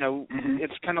 So,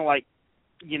 it's kind of like,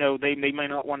 they may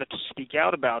not want to speak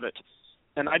out about it.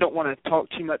 And I don't want to talk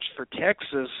too much for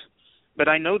Texas, but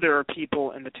I know there are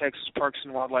people in the Texas Parks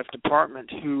and Wildlife Department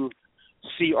who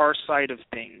see our side of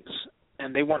things,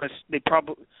 and I won't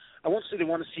say they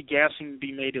want to see gassing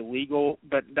be made illegal,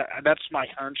 but that's my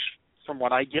hunch from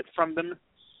what I get from them.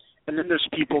 And then there's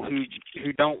people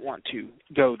who don't want to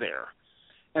go there.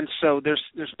 And so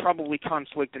there's probably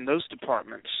conflict in those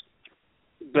departments.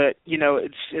 But,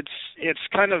 it's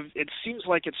kind of, it seems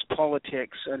like it's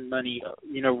politics and money,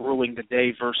 ruling the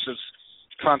day versus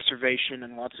conservation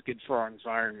and what's good for our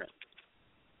environment.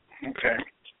 Okay.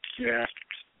 Yeah.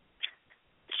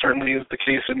 Certainly is the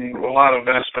case in a lot of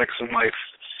aspects of life.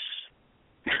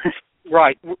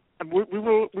 Right. We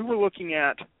were looking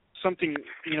at something,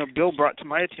 Bill brought to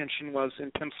my attention was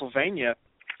in Pennsylvania,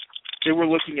 they were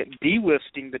looking at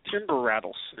delisting the timber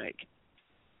rattlesnake.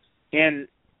 And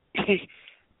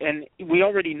we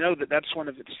already know that that's one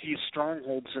of its few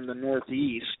strongholds in the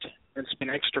Northeast. It's been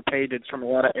extirpated from a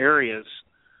lot of areas.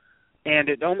 And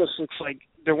it almost looks like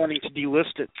they're wanting to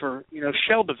delist it for,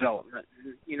 shell development,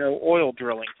 oil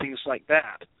drilling, things like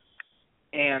that.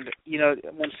 And,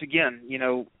 once again,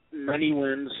 money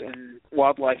wins and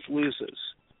wildlife loses.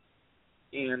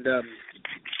 And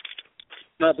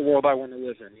not the world I want to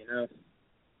live in,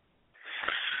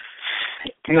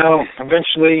 No,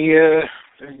 eventually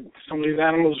some of these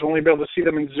animals will only be able to see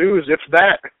them in zoos, if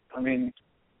that. I mean,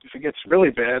 if it gets really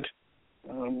bad,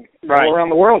 right. All around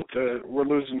the world we're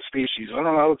losing species. I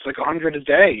don't know, it's like 100 a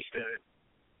day.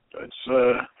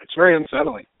 It's very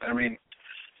unsettling. I mean,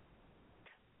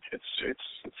 it's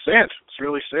sad. It's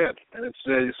really sad, and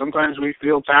it's sometimes we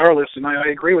feel powerless. And I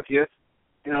agree with you.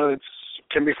 It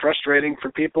can be frustrating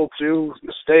for people to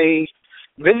stay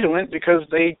vigilant because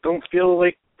they don't feel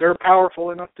like they're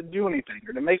powerful enough to do anything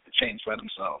or to make the change by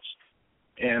themselves.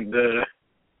 And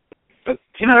but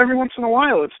every once in a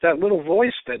while, it's that little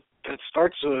voice that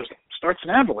starts an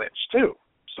avalanche too.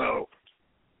 So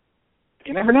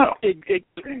you never know.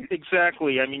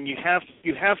 Exactly. I mean, you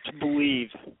have to believe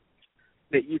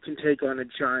that you can take on a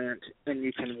giant and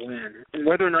you can win. And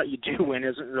whether or not you do win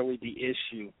isn't really the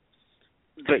issue.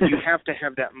 But you have to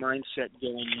have that mindset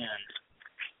going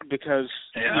in because,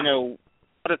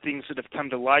 lot of things that have come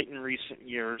to light in recent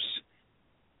years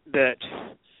that,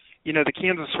 the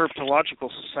Kansas Herpetological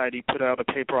Society put out a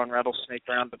paper on rattlesnake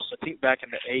roundups, I think back in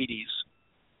the 80s,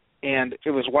 and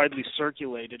it was widely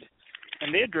circulated,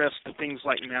 and they addressed the things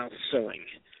like mouth sewing.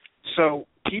 So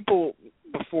people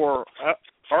before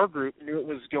our group knew it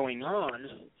was going on,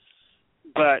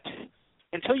 but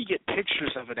until you get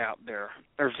pictures of it out there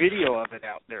or video of it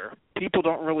out there, people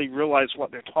don't really realize what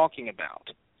they're talking about.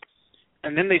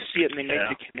 And then they see it and they make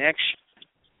the connection.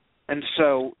 And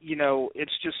so,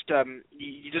 it's just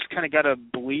you just kind of got to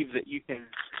believe that you can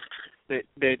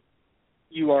that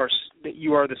you are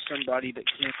the somebody that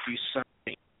can do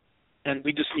something. And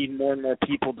we just need more and more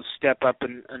people to step up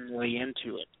and lay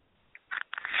into it.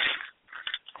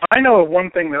 I know of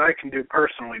one thing that I can do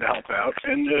personally to help out,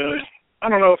 and I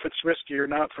don't know if it's risky or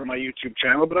not for my YouTube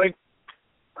channel, but I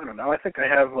don't know. I think I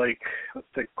have, let's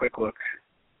take a quick look.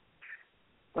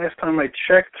 Last time I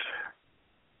checked,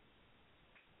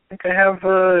 I think I have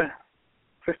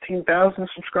 15,000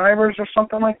 subscribers or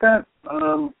something like that.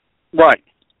 Right.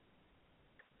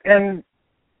 And,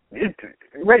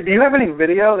 Ray, do you have any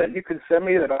video that you could send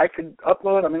me that I could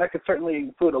upload? I mean, I could certainly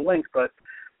include a link, but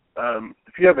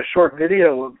if you have a short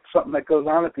video of something that goes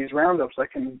on at these roundups, I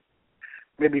can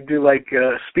maybe do a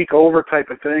speak over type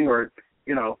of thing, or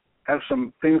have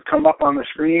some things come up on the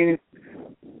screen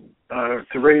to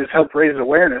help raise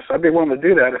awareness. I'd be willing to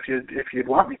do that if you'd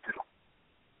want me to.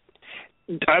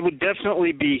 I would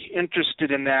definitely be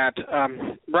interested in that.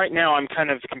 Right now, I'm kind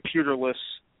of computerless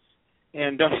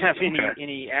and don't have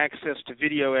any access to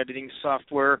video editing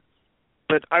software.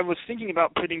 But I was thinking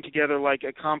about putting together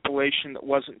a compilation that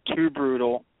wasn't too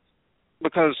brutal,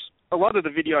 because a lot of the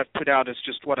video I've put out is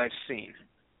just what I've seen.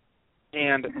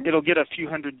 And it'll get a few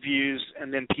hundred views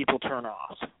and then people turn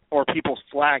off, or people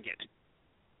flag it.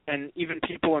 And even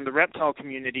people in the reptile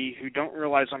community who don't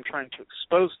realize I'm trying to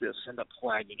expose this end up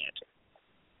flagging it.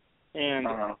 And,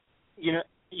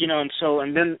 so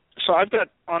I've got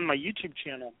on my YouTube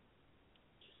channel,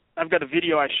 I've got a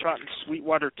video I shot in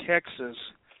Sweetwater, Texas,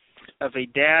 of a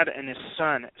dad and his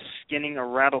son skinning a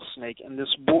rattlesnake, and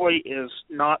this boy is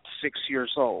not 6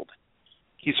 years old.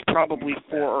 He's probably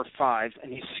 4 or 5,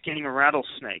 and he's skinning a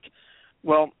rattlesnake.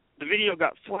 Well, the video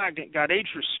got flagged. It got age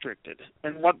restricted.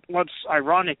 And what's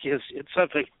ironic is it's of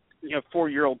a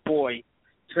 4-year-old boy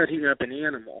cutting up an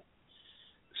animal.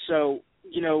 So,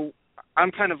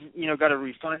 I'm kind of, got to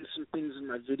refine some things in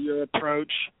my video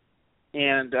approach,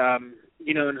 and,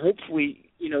 and hopefully,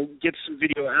 get some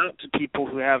video out to people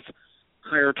who have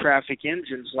higher traffic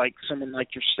engines, like someone like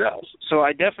yourself. So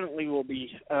I definitely will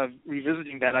be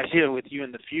revisiting that idea with you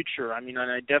in the future. I mean,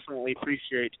 and I definitely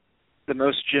appreciate the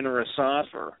most generous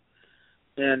offer.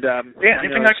 And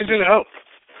anything I can do to help.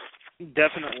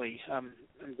 Definitely. I'm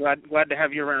glad to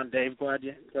have you around, Dave. Glad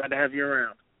to have you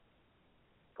around.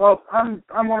 Well,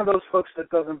 I'm one of those folks that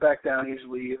doesn't back down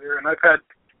easily either, and I've had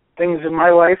things in my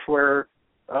life where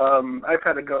I've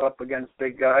had to go up against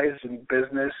big guys in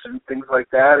business and things like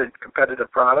that, and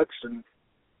competitive products, and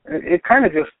it kind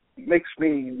of just makes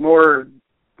me more,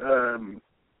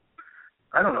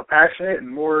 passionate and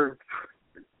more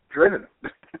driven.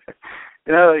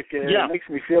 It makes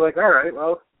me feel like, all right,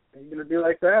 well, are you going to do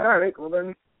like that? All right, well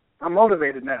then I'm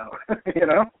motivated now,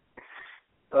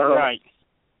 Right.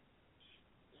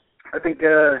 I think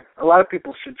a lot of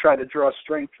people should try to draw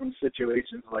strength from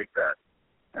situations like that.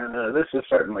 And this is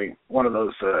certainly one of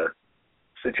those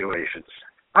situations.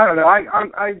 I don't know.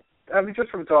 I mean, just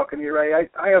from talking to you, Ray,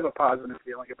 I have a positive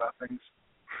feeling about things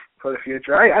for the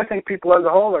future. I think people as a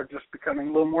whole are just becoming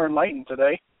a little more enlightened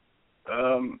today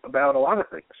about a lot of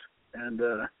things. And,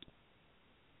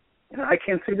 I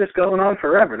can't see this going on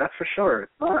forever, that's for sure.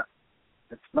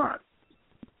 It's not.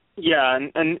 Yeah,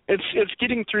 and it's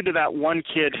getting through to that one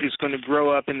kid who's going to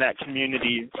grow up in that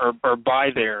community or by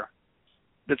there,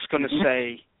 that's going to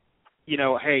say,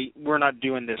 hey, we're not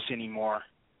doing this anymore,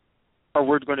 or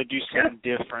we're going to do something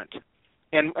different.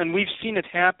 And we've seen it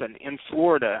happen in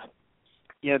Florida.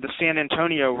 The San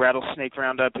Antonio Rattlesnake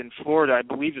Roundup in Florida, I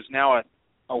believe, is now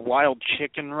a wild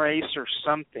chicken race or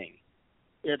something.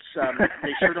 It's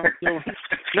they sure don't kill.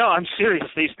 No, I'm serious.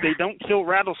 They don't kill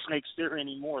rattlesnakes there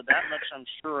anymore. That much I'm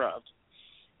sure of.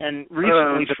 And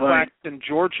recently, the Claxton,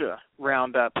 Georgia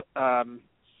Roundup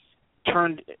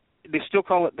turned. They still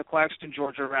call it the Claxton,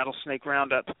 Georgia Rattlesnake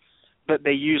Roundup, but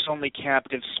they use only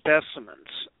captive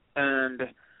specimens, and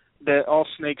that all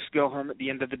snakes go home at the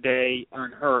end of the day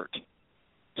unhurt.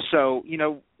 So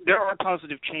there are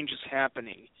positive changes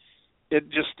happening. It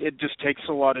just takes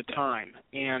a lot of time.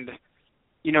 And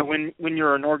when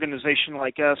you're an organization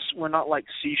like us, we're not like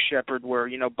Sea Shepherd where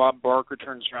Bob Barker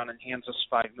turns around and hands us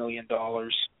 $5 million,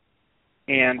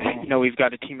 and we've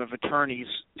got a team of attorneys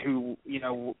who we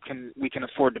can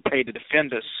afford to pay to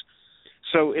defend us.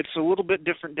 So it's a little bit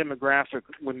different demographic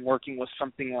when working with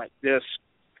something like this.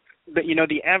 But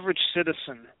the average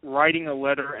citizen writing a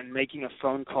letter and making a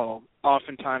phone call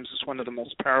oftentimes is one of the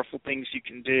most powerful things you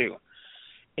can do.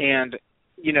 And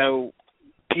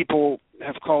people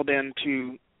have called in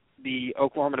to the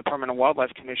Oklahoma Department of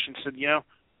Wildlife Commission and said,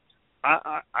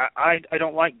 I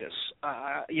don't like this.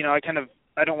 I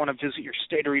don't want to visit your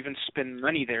state or even spend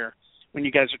money there when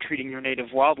you guys are treating your native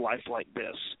wildlife like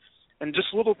this. And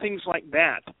just little things like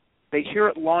that. They hear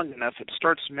it long enough, it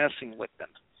starts messing with them.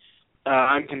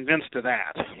 I'm convinced of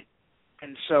that.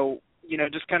 And so,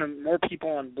 just kind of more people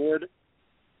on board,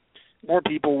 more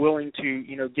people willing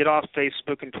to, get off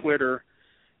Facebook and Twitter.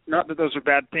 Not that those are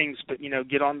bad things, but,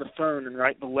 get on the phone and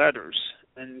write the letters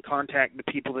and contact the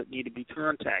people that need to be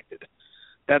contacted.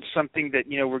 That's something that,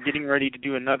 we're getting ready to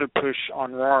do another push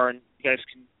on RARR, and you guys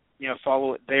can,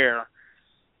 follow it there.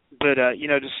 But,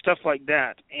 just stuff like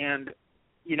that. And,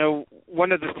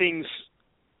 one of the things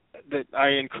that I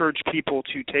encourage people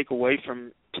to take away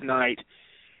from tonight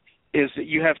is that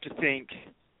you have to think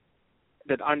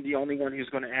that I'm the only one who's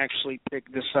going to actually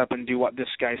pick this up and do what this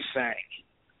guy's saying.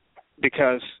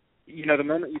 Because, the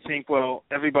moment you think, well,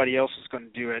 everybody else is going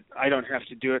to do it, I don't have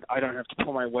to do it, I don't have to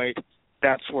pull my weight,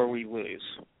 that's where we lose.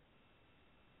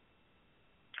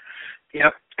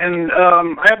 Yep. And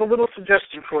I have a little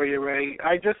suggestion for you, Ray.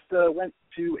 I just went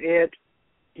to add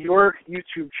your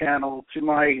YouTube channel to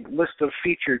my list of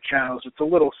featured channels. It's a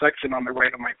little section on the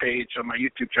right of my page on my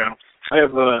YouTube channel. I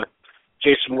have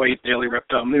Jason White, Daily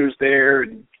Reptile News there,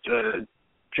 and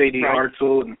J.D.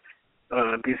 Hartzell, and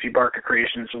BC Barker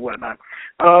Creations and whatnot.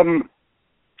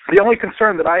 The only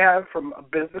concern that I have from a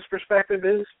business perspective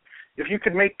is if you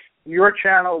could make your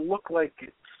channel look like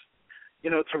it's,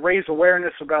 to raise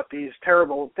awareness about these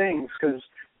terrible things, because,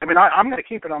 I'm going to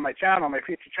keep it on my channel, my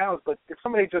future channels, but if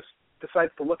somebody just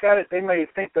decides to look at it, they may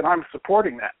think that I'm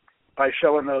supporting that by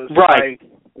showing those, by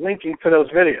linking to those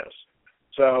videos.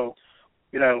 So,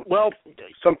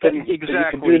 something exactly.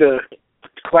 that you can do to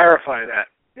clarify that.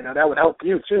 That would help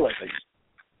you too, I think.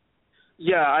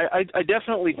 Yeah, I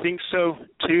definitely think so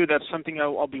too. That's something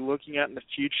I'll be looking at in the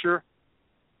future.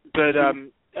 But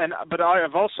but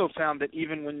I've also found that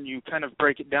even when you kind of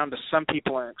break it down to some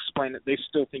people and explain it, they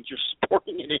still think you're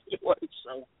supporting it anyway.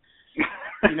 So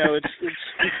it's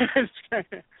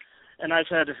and I've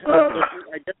had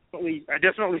I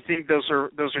definitely think those are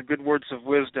good words of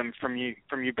wisdom from you,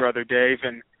 brother Dave.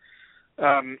 And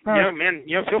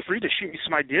feel free to shoot me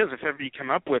some ideas if ever you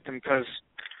come up with them, because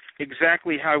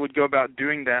exactly how I would go about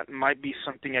doing that might be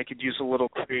something I could use a little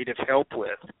creative help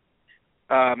with.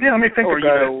 Let me think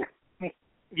about it.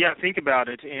 Yeah, think about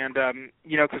it. And,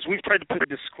 because we've tried to put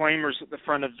disclaimers at the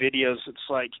front of videos. It's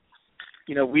like,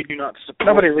 we do not support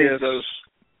Nobody reads those.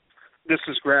 This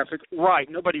is graphic. Right,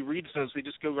 nobody reads those. They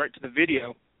just go right to the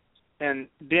video. And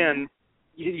then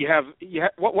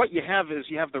what you have is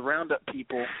you have the roundup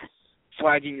people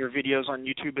flagging your videos on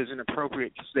YouTube as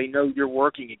inappropriate because they know you're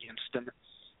working against them.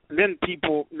 And then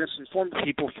misinformed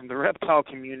people from the reptile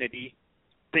community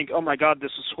think, oh my God,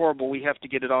 this is horrible, we have to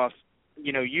get it off,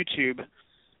 YouTube,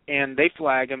 and they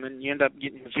flag them, and you end up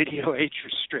getting video age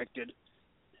restricted.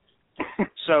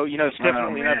 So, it's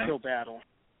definitely an uphill battle.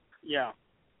 Yeah.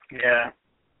 Yeah.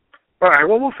 All right,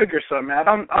 well, we'll figure something out.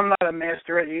 I'm not a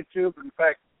master at YouTube. In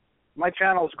fact, my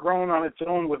channel's grown on its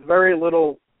own with very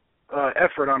little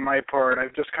effort on my part.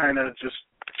 I've just kind of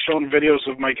shown videos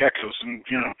of my geckos, and,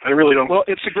 I really don't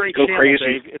it's a great go channel, crazy.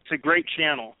 Dave. It's a great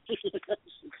channel.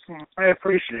 I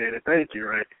appreciate it. Thank you,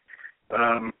 Ray.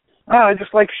 I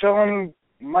just like showing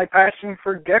my passion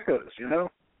for geckos,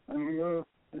 and,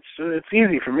 it's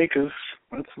easy for me because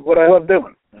that's what I love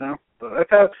doing, But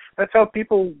that's how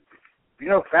people,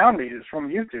 found me, is from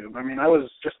YouTube. I was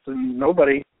just a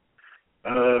nobody.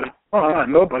 Well, not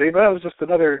nobody, but I was just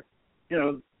another,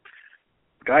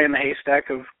 guy in the haystack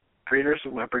of breeders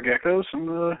of leopard geckos,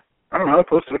 and I don't know, I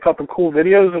posted a couple cool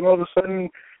videos, and all of a sudden,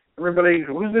 everybody,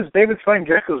 who's this David Fine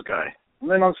Geckos guy? And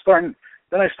then I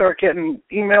start getting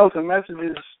emails and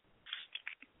messages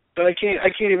that I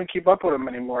can't even keep up with them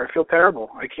anymore. I feel terrible.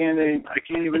 I can't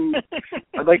even.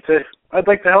 I'd like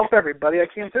to help everybody. I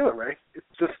can't do it, Ray. It's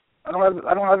just I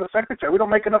don't have a secretary. We don't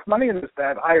make enough money in this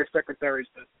to hire secretaries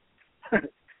to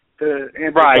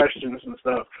answer questions and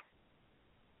stuff.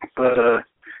 But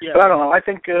I don't know. I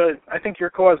think your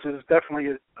cause is definitely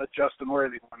a just and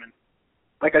worthy one. And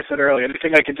like I said earlier,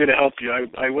 anything I can do to help you,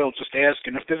 I will. Just ask.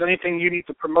 And if there's anything you need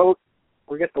to promote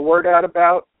or get the word out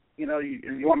about, you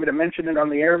want me to mention it on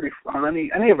the air on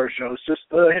any of our shows, just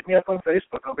hit me up on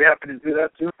Facebook. I'll be happy to do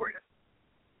that too for you.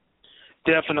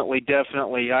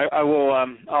 Definitely. I will.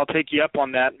 I'll take you up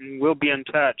on that, and we'll be in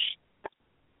touch.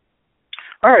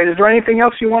 All right. Is there anything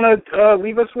else you want to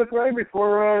leave us with, Ray,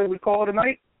 before we call it a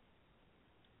night?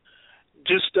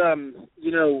 Just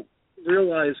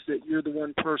realize that you're the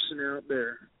one person out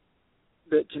there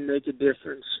that can make a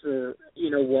difference for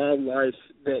wildlife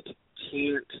that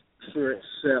can't for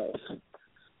itself.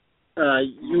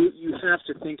 You have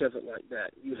to think of it like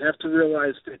that. You have to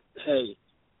realize that, hey,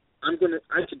 I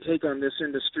can take on this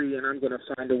industry and I'm going to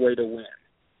find a way to win.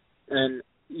 And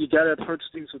you got to approach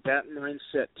things with that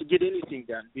mindset to get anything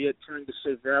done, be it trying to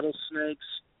save rattlesnakes,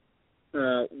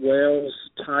 whales,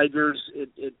 tigers.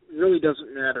 It really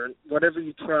doesn't matter. Whatever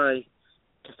you try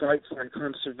to fight for in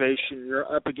conservation, you're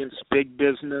up against big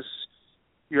business.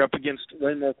 You're up against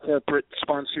way more corporate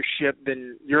sponsorship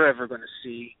than you're ever going to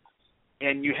see.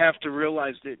 And you have to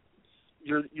realize that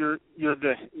you're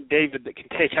the David that can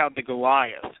take out the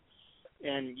Goliath.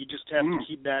 And you just have to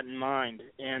keep that in mind.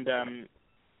 And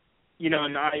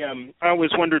and I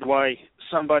always wondered why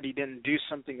somebody didn't do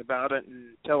something about it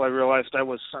until I realized I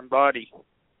was somebody.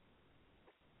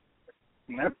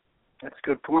 Yep, that's a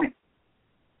good point.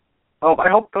 Well, I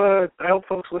hope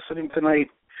folks listening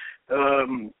tonight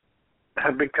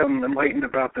have become enlightened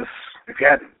about this, if you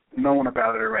hadn't known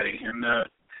about it already. And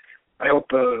I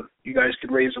hope you guys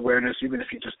can raise awareness, even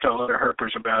if you just tell other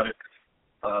herpers about it.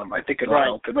 I think it'll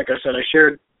help. And like I said, I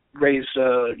shared Ray's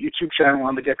YouTube channel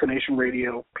on the Gecko Nation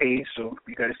Radio page, so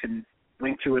you guys can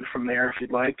link to it from there if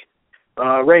you'd like.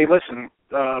 Ray, listen,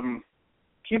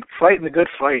 keep fighting the good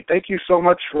fight. Thank you so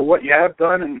much for what you have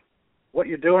done and what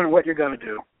you're doing and what you're going to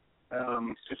do.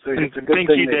 It's a good Thank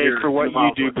thing you, that Dave, you're for what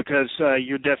you do, with. because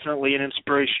you're definitely an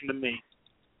inspiration to me.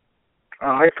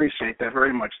 I appreciate that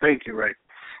very much. Thank you, Ray.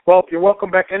 Well, you're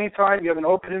welcome back anytime. You have an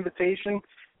open invitation,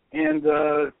 and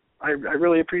I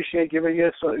really appreciate giving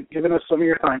us some of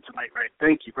your time tonight, Ray.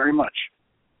 Thank you very much.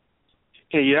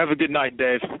 Okay, you have a good night,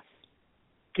 Dave.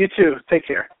 You too. Take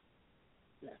care.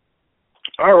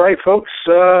 All right, folks.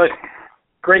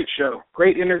 Great show.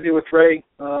 Great interview with Ray.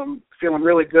 Feeling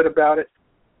really good about it.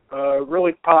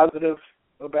 Really positive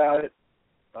about it.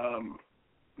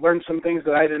 Learned some things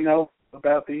that I didn't know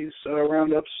about these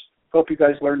roundups. Hope you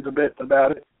guys learned a bit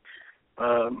about it.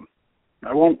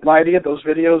 I won't lie to you, those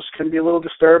videos can be a little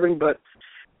disturbing, but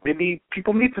maybe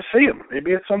people need to see them.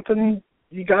 Maybe it's something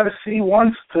you got to see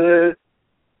once to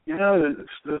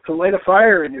light a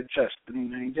fire in your chest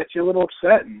and get you a little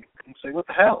upset and say, what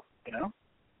the hell,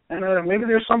 And maybe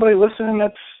there's somebody listening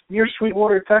that's near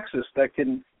Sweetwater, Texas, that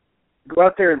can go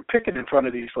out there and picket in front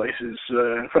of these places,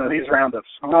 in front of these roundups.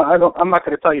 I'm not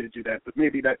going to tell you to do that, but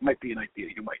maybe that might be an idea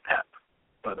you might have.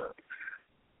 But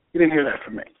you didn't hear that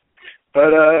from me.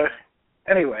 But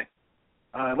anyway,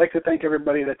 I'd like to thank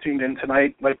everybody that tuned in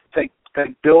tonight. I'd like to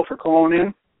thank Bill for calling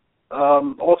in.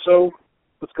 Also,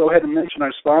 let's go ahead and mention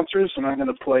our sponsors, and I'm going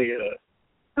to play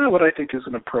what I think is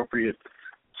an appropriate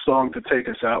song to take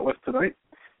us out with tonight.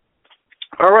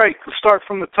 All right, let's start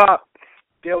from the top.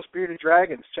 Dale's Bearded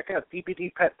Dragons. Check out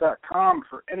dbdpet.com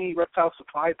for any reptile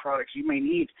supply products you may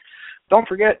need. Don't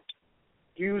forget,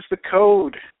 use the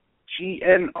code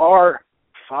GNR5,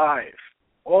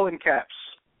 all in caps,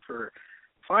 for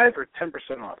 5 or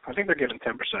 10% off. I think they're giving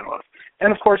 10% off.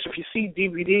 And, of course, if you see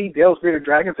DVD, Dale's Bearded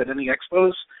Dragons, at any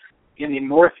expos in the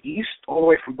Northeast, all the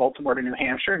way from Baltimore to New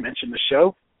Hampshire, mention the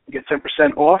show, you get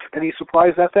 10% off any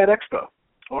supplies at that expo,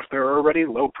 or if they're already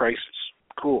low prices.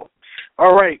 Cool.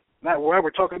 All right. Now, while we're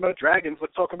talking about dragons,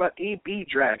 let's talk about AB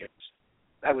Dragons.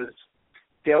 That was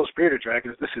Dale's Bearded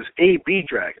Dragons. This is AB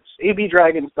Dragons.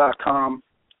 abdragons.com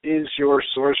is your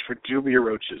source for dubia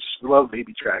roaches. We love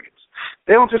baby dragons.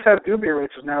 They don't just have dubia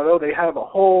roaches now, though. They have a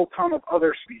whole ton of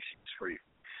other species for you.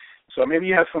 So maybe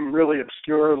you have some really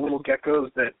obscure little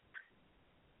geckos that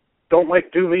don't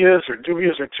like dubias, or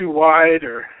dubias are too wide,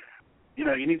 or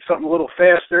you need something a little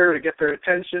faster to get their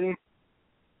attention.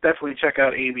 Definitely check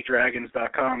out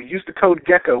abdragons.com. Use the code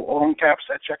GECKO, all in caps,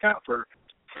 at checkout for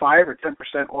 5 or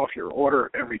 10% off your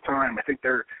order every time. I think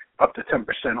they're up to 10%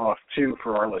 off, too,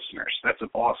 for our listeners. That's an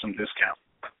awesome discount.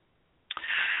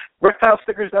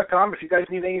 ReptileStickers.com. If you guys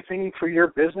need anything for your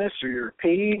business or your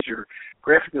page or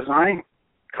graphic design,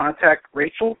 contact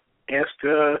Rachel. Ask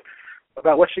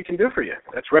about what she can do for you.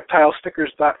 That's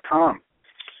ReptileStickers.com.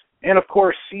 And, of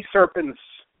course,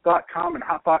 SeaSerpents.com and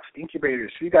Hotbox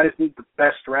Incubators. If you guys need the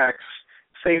best racks,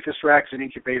 safest racks and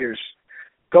incubators,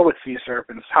 go with Sea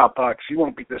Serpents, Hotbox. You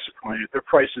won't be disappointed. Their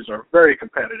prices are very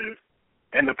competitive,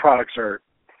 and the products are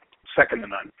second to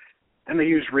none. And they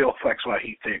use real FlexWire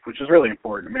heat tape, which is really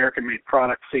important. American-made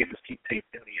product, safest heat tape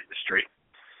in the industry.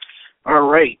 All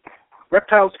right.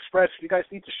 Reptiles Express. If you guys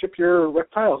need to ship your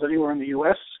reptiles anywhere in the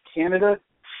U.S., Canada,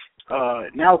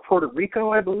 now Puerto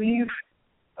Rico, I believe.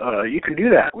 You can do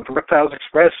that with Reptiles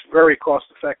Express very cost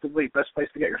effectively. Best place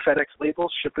to get your FedEx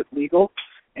labels, ship it legal.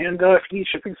 And if you need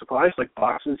shipping supplies like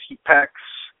boxes, heat packs,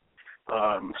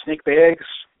 snake bags,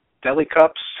 deli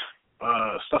cups,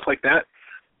 stuff like that,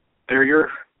 there's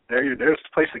the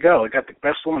place to go. They got the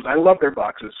best ones. I love their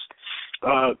boxes.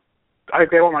 I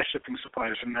get all my shipping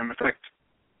supplies from them. In fact,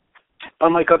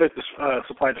 unlike other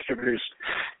supply distributors,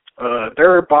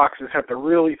 their boxes have the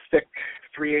really thick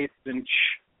 3/8-inch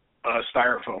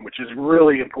styrofoam, which is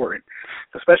really important,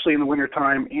 especially in the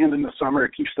wintertime and in the summer.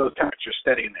 It keeps those temperatures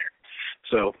steady in there.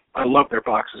 So I love their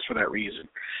boxes for that reason.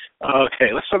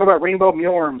 Okay, let's talk about Rainbow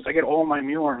Mealworms. I get all my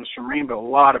mealworms from Rainbow. A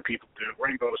lot of people do.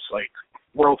 Rainbow's like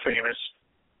world famous.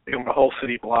 They own a whole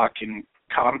city block in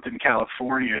Compton,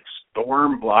 California. It's the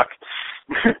Worm Block.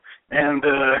 And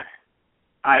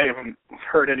I haven't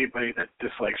heard anybody that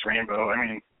dislikes Rainbow. I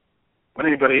mean, when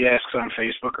anybody asks on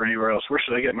Facebook or anywhere else, where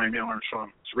should I get my mealworms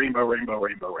from? It's Rainbow, Rainbow,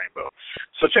 Rainbow, Rainbow.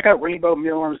 So check out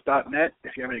rainbowmealworms.net.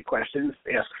 If you have any questions,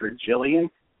 ask for Jillian,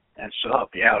 and she'll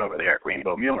help you out over there at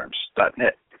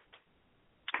rainbowmealworms.net.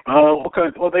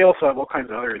 They also have all kinds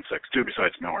of other insects, too,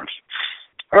 besides mealworms.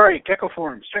 All right, gecko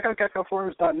forums. Check out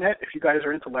geckoforums.net if you guys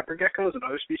are into leopard geckos and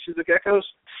other species of geckos.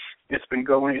 It's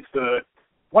the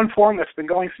one forum that's been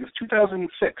going since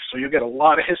 2006, so you'll get a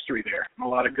lot of history there and a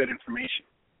lot of good information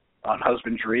on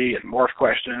husbandry and morph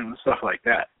questions and stuff like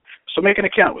that. So make an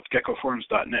account with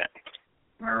geckoforums.net.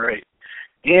 All right.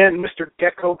 And Mr.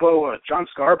 Gecko Boa, John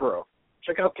Scarborough.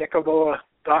 Check out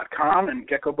geckoboa.com and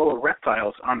Gecko Boa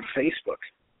Reptiles on Facebook.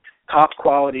 Top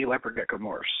quality leopard gecko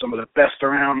morphs, some of the best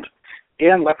around,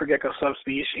 and leopard gecko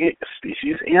subspecies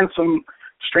and some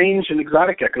strange and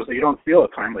exotic geckos that you don't see all the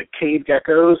time, like cave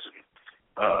geckos,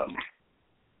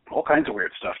 all kinds of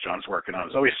weird stuff John's working on.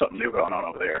 There's always something new going on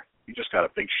over there. He just got a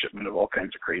big shipment of all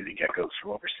kinds of crazy geckos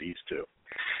from overseas, too.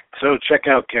 So check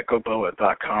out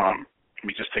geckoboa.com. Let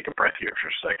me just take a breath here for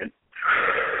a second.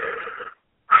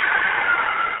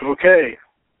 Okay,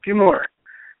 a few more.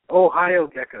 Ohio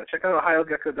Gecko. Check out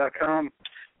ohiogecko.com.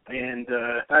 And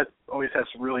that always has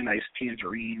some really nice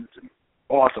tangerines and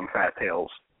awesome fat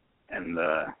tails and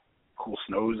cool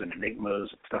snows and enigmas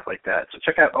and stuff like that. So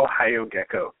check out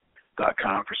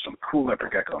ohiogecko.com for some cool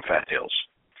leopard gecko and fat tails.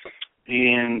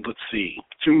 And let's see,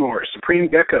 two more. Supreme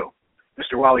Gecko.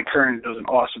 Mr. Wally Kern does an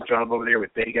awesome job over there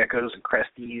with bay geckos and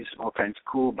cresties and all kinds of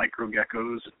cool micro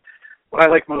geckos. What I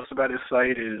like most about his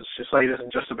site is his site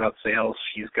isn't just about sales.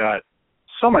 He's got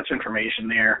so much information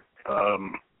there.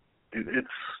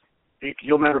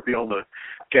 You'll never be able to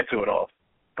get to it all.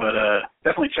 But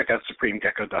definitely check out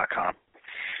supremegecko.com.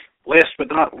 Last but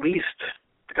not least,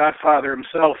 the Godfather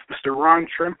himself, Mr. Ron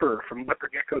Trimper from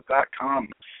leopardgecko.com.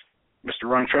 Mr.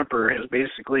 Ron Trimper has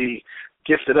basically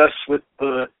gifted us with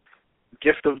the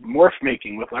gift of morph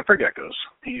making with leopard geckos.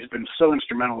 He's been so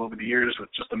instrumental over the years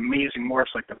with just amazing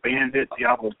morphs like the Bandit,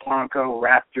 Diablo Blanco,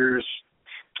 Raptors,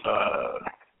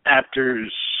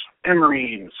 Aptors,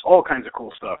 Emerines, all kinds of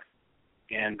cool stuff.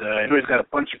 And I know he's got a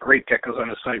bunch of great geckos on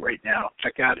his site right now.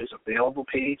 Check out his available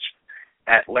page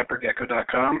at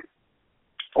leopardgecko.com.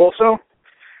 Also,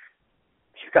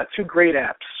 he's got two great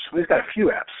apps. Well, he's got a few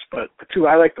apps, but the two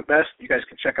I like the best, you guys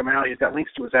can check them out. He's got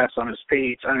links to his apps on his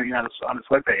page, on his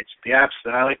webpage. The apps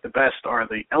that I like the best are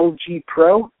the LG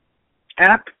Pro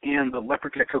app and the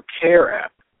Leopard Gecko Care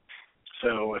app.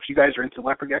 So if you guys are into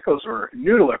leopard geckos or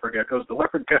new to leopard geckos, the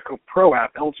Leopard Gecko Pro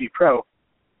app, LG Pro,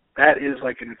 that is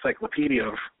like an encyclopedia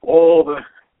of all the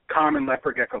common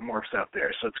leopard gecko morphs out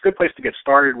there. So it's a good place to get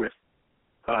started with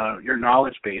your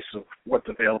knowledge base of what's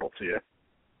available to you.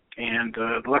 And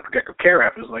the Leopard Gecko Care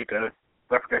app is like a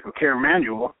Leopard Gecko Care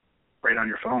manual right on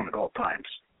your phone at all times.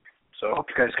 So I hope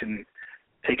you guys can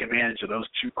take advantage of those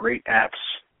two great apps.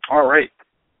 All right.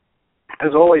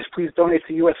 As always, please donate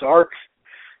to USARC,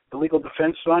 the Legal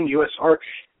Defense Fund,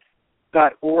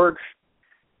 usarc.org.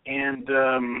 And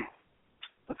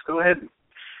let's go ahead.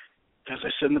 As I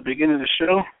said in the beginning of the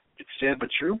show, it's sad but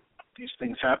true. These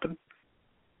things happen.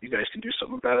 You guys can do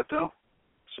something about it, though.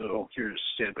 So here's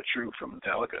Sad But True from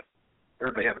Metallica.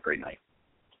 Everybody have a great night.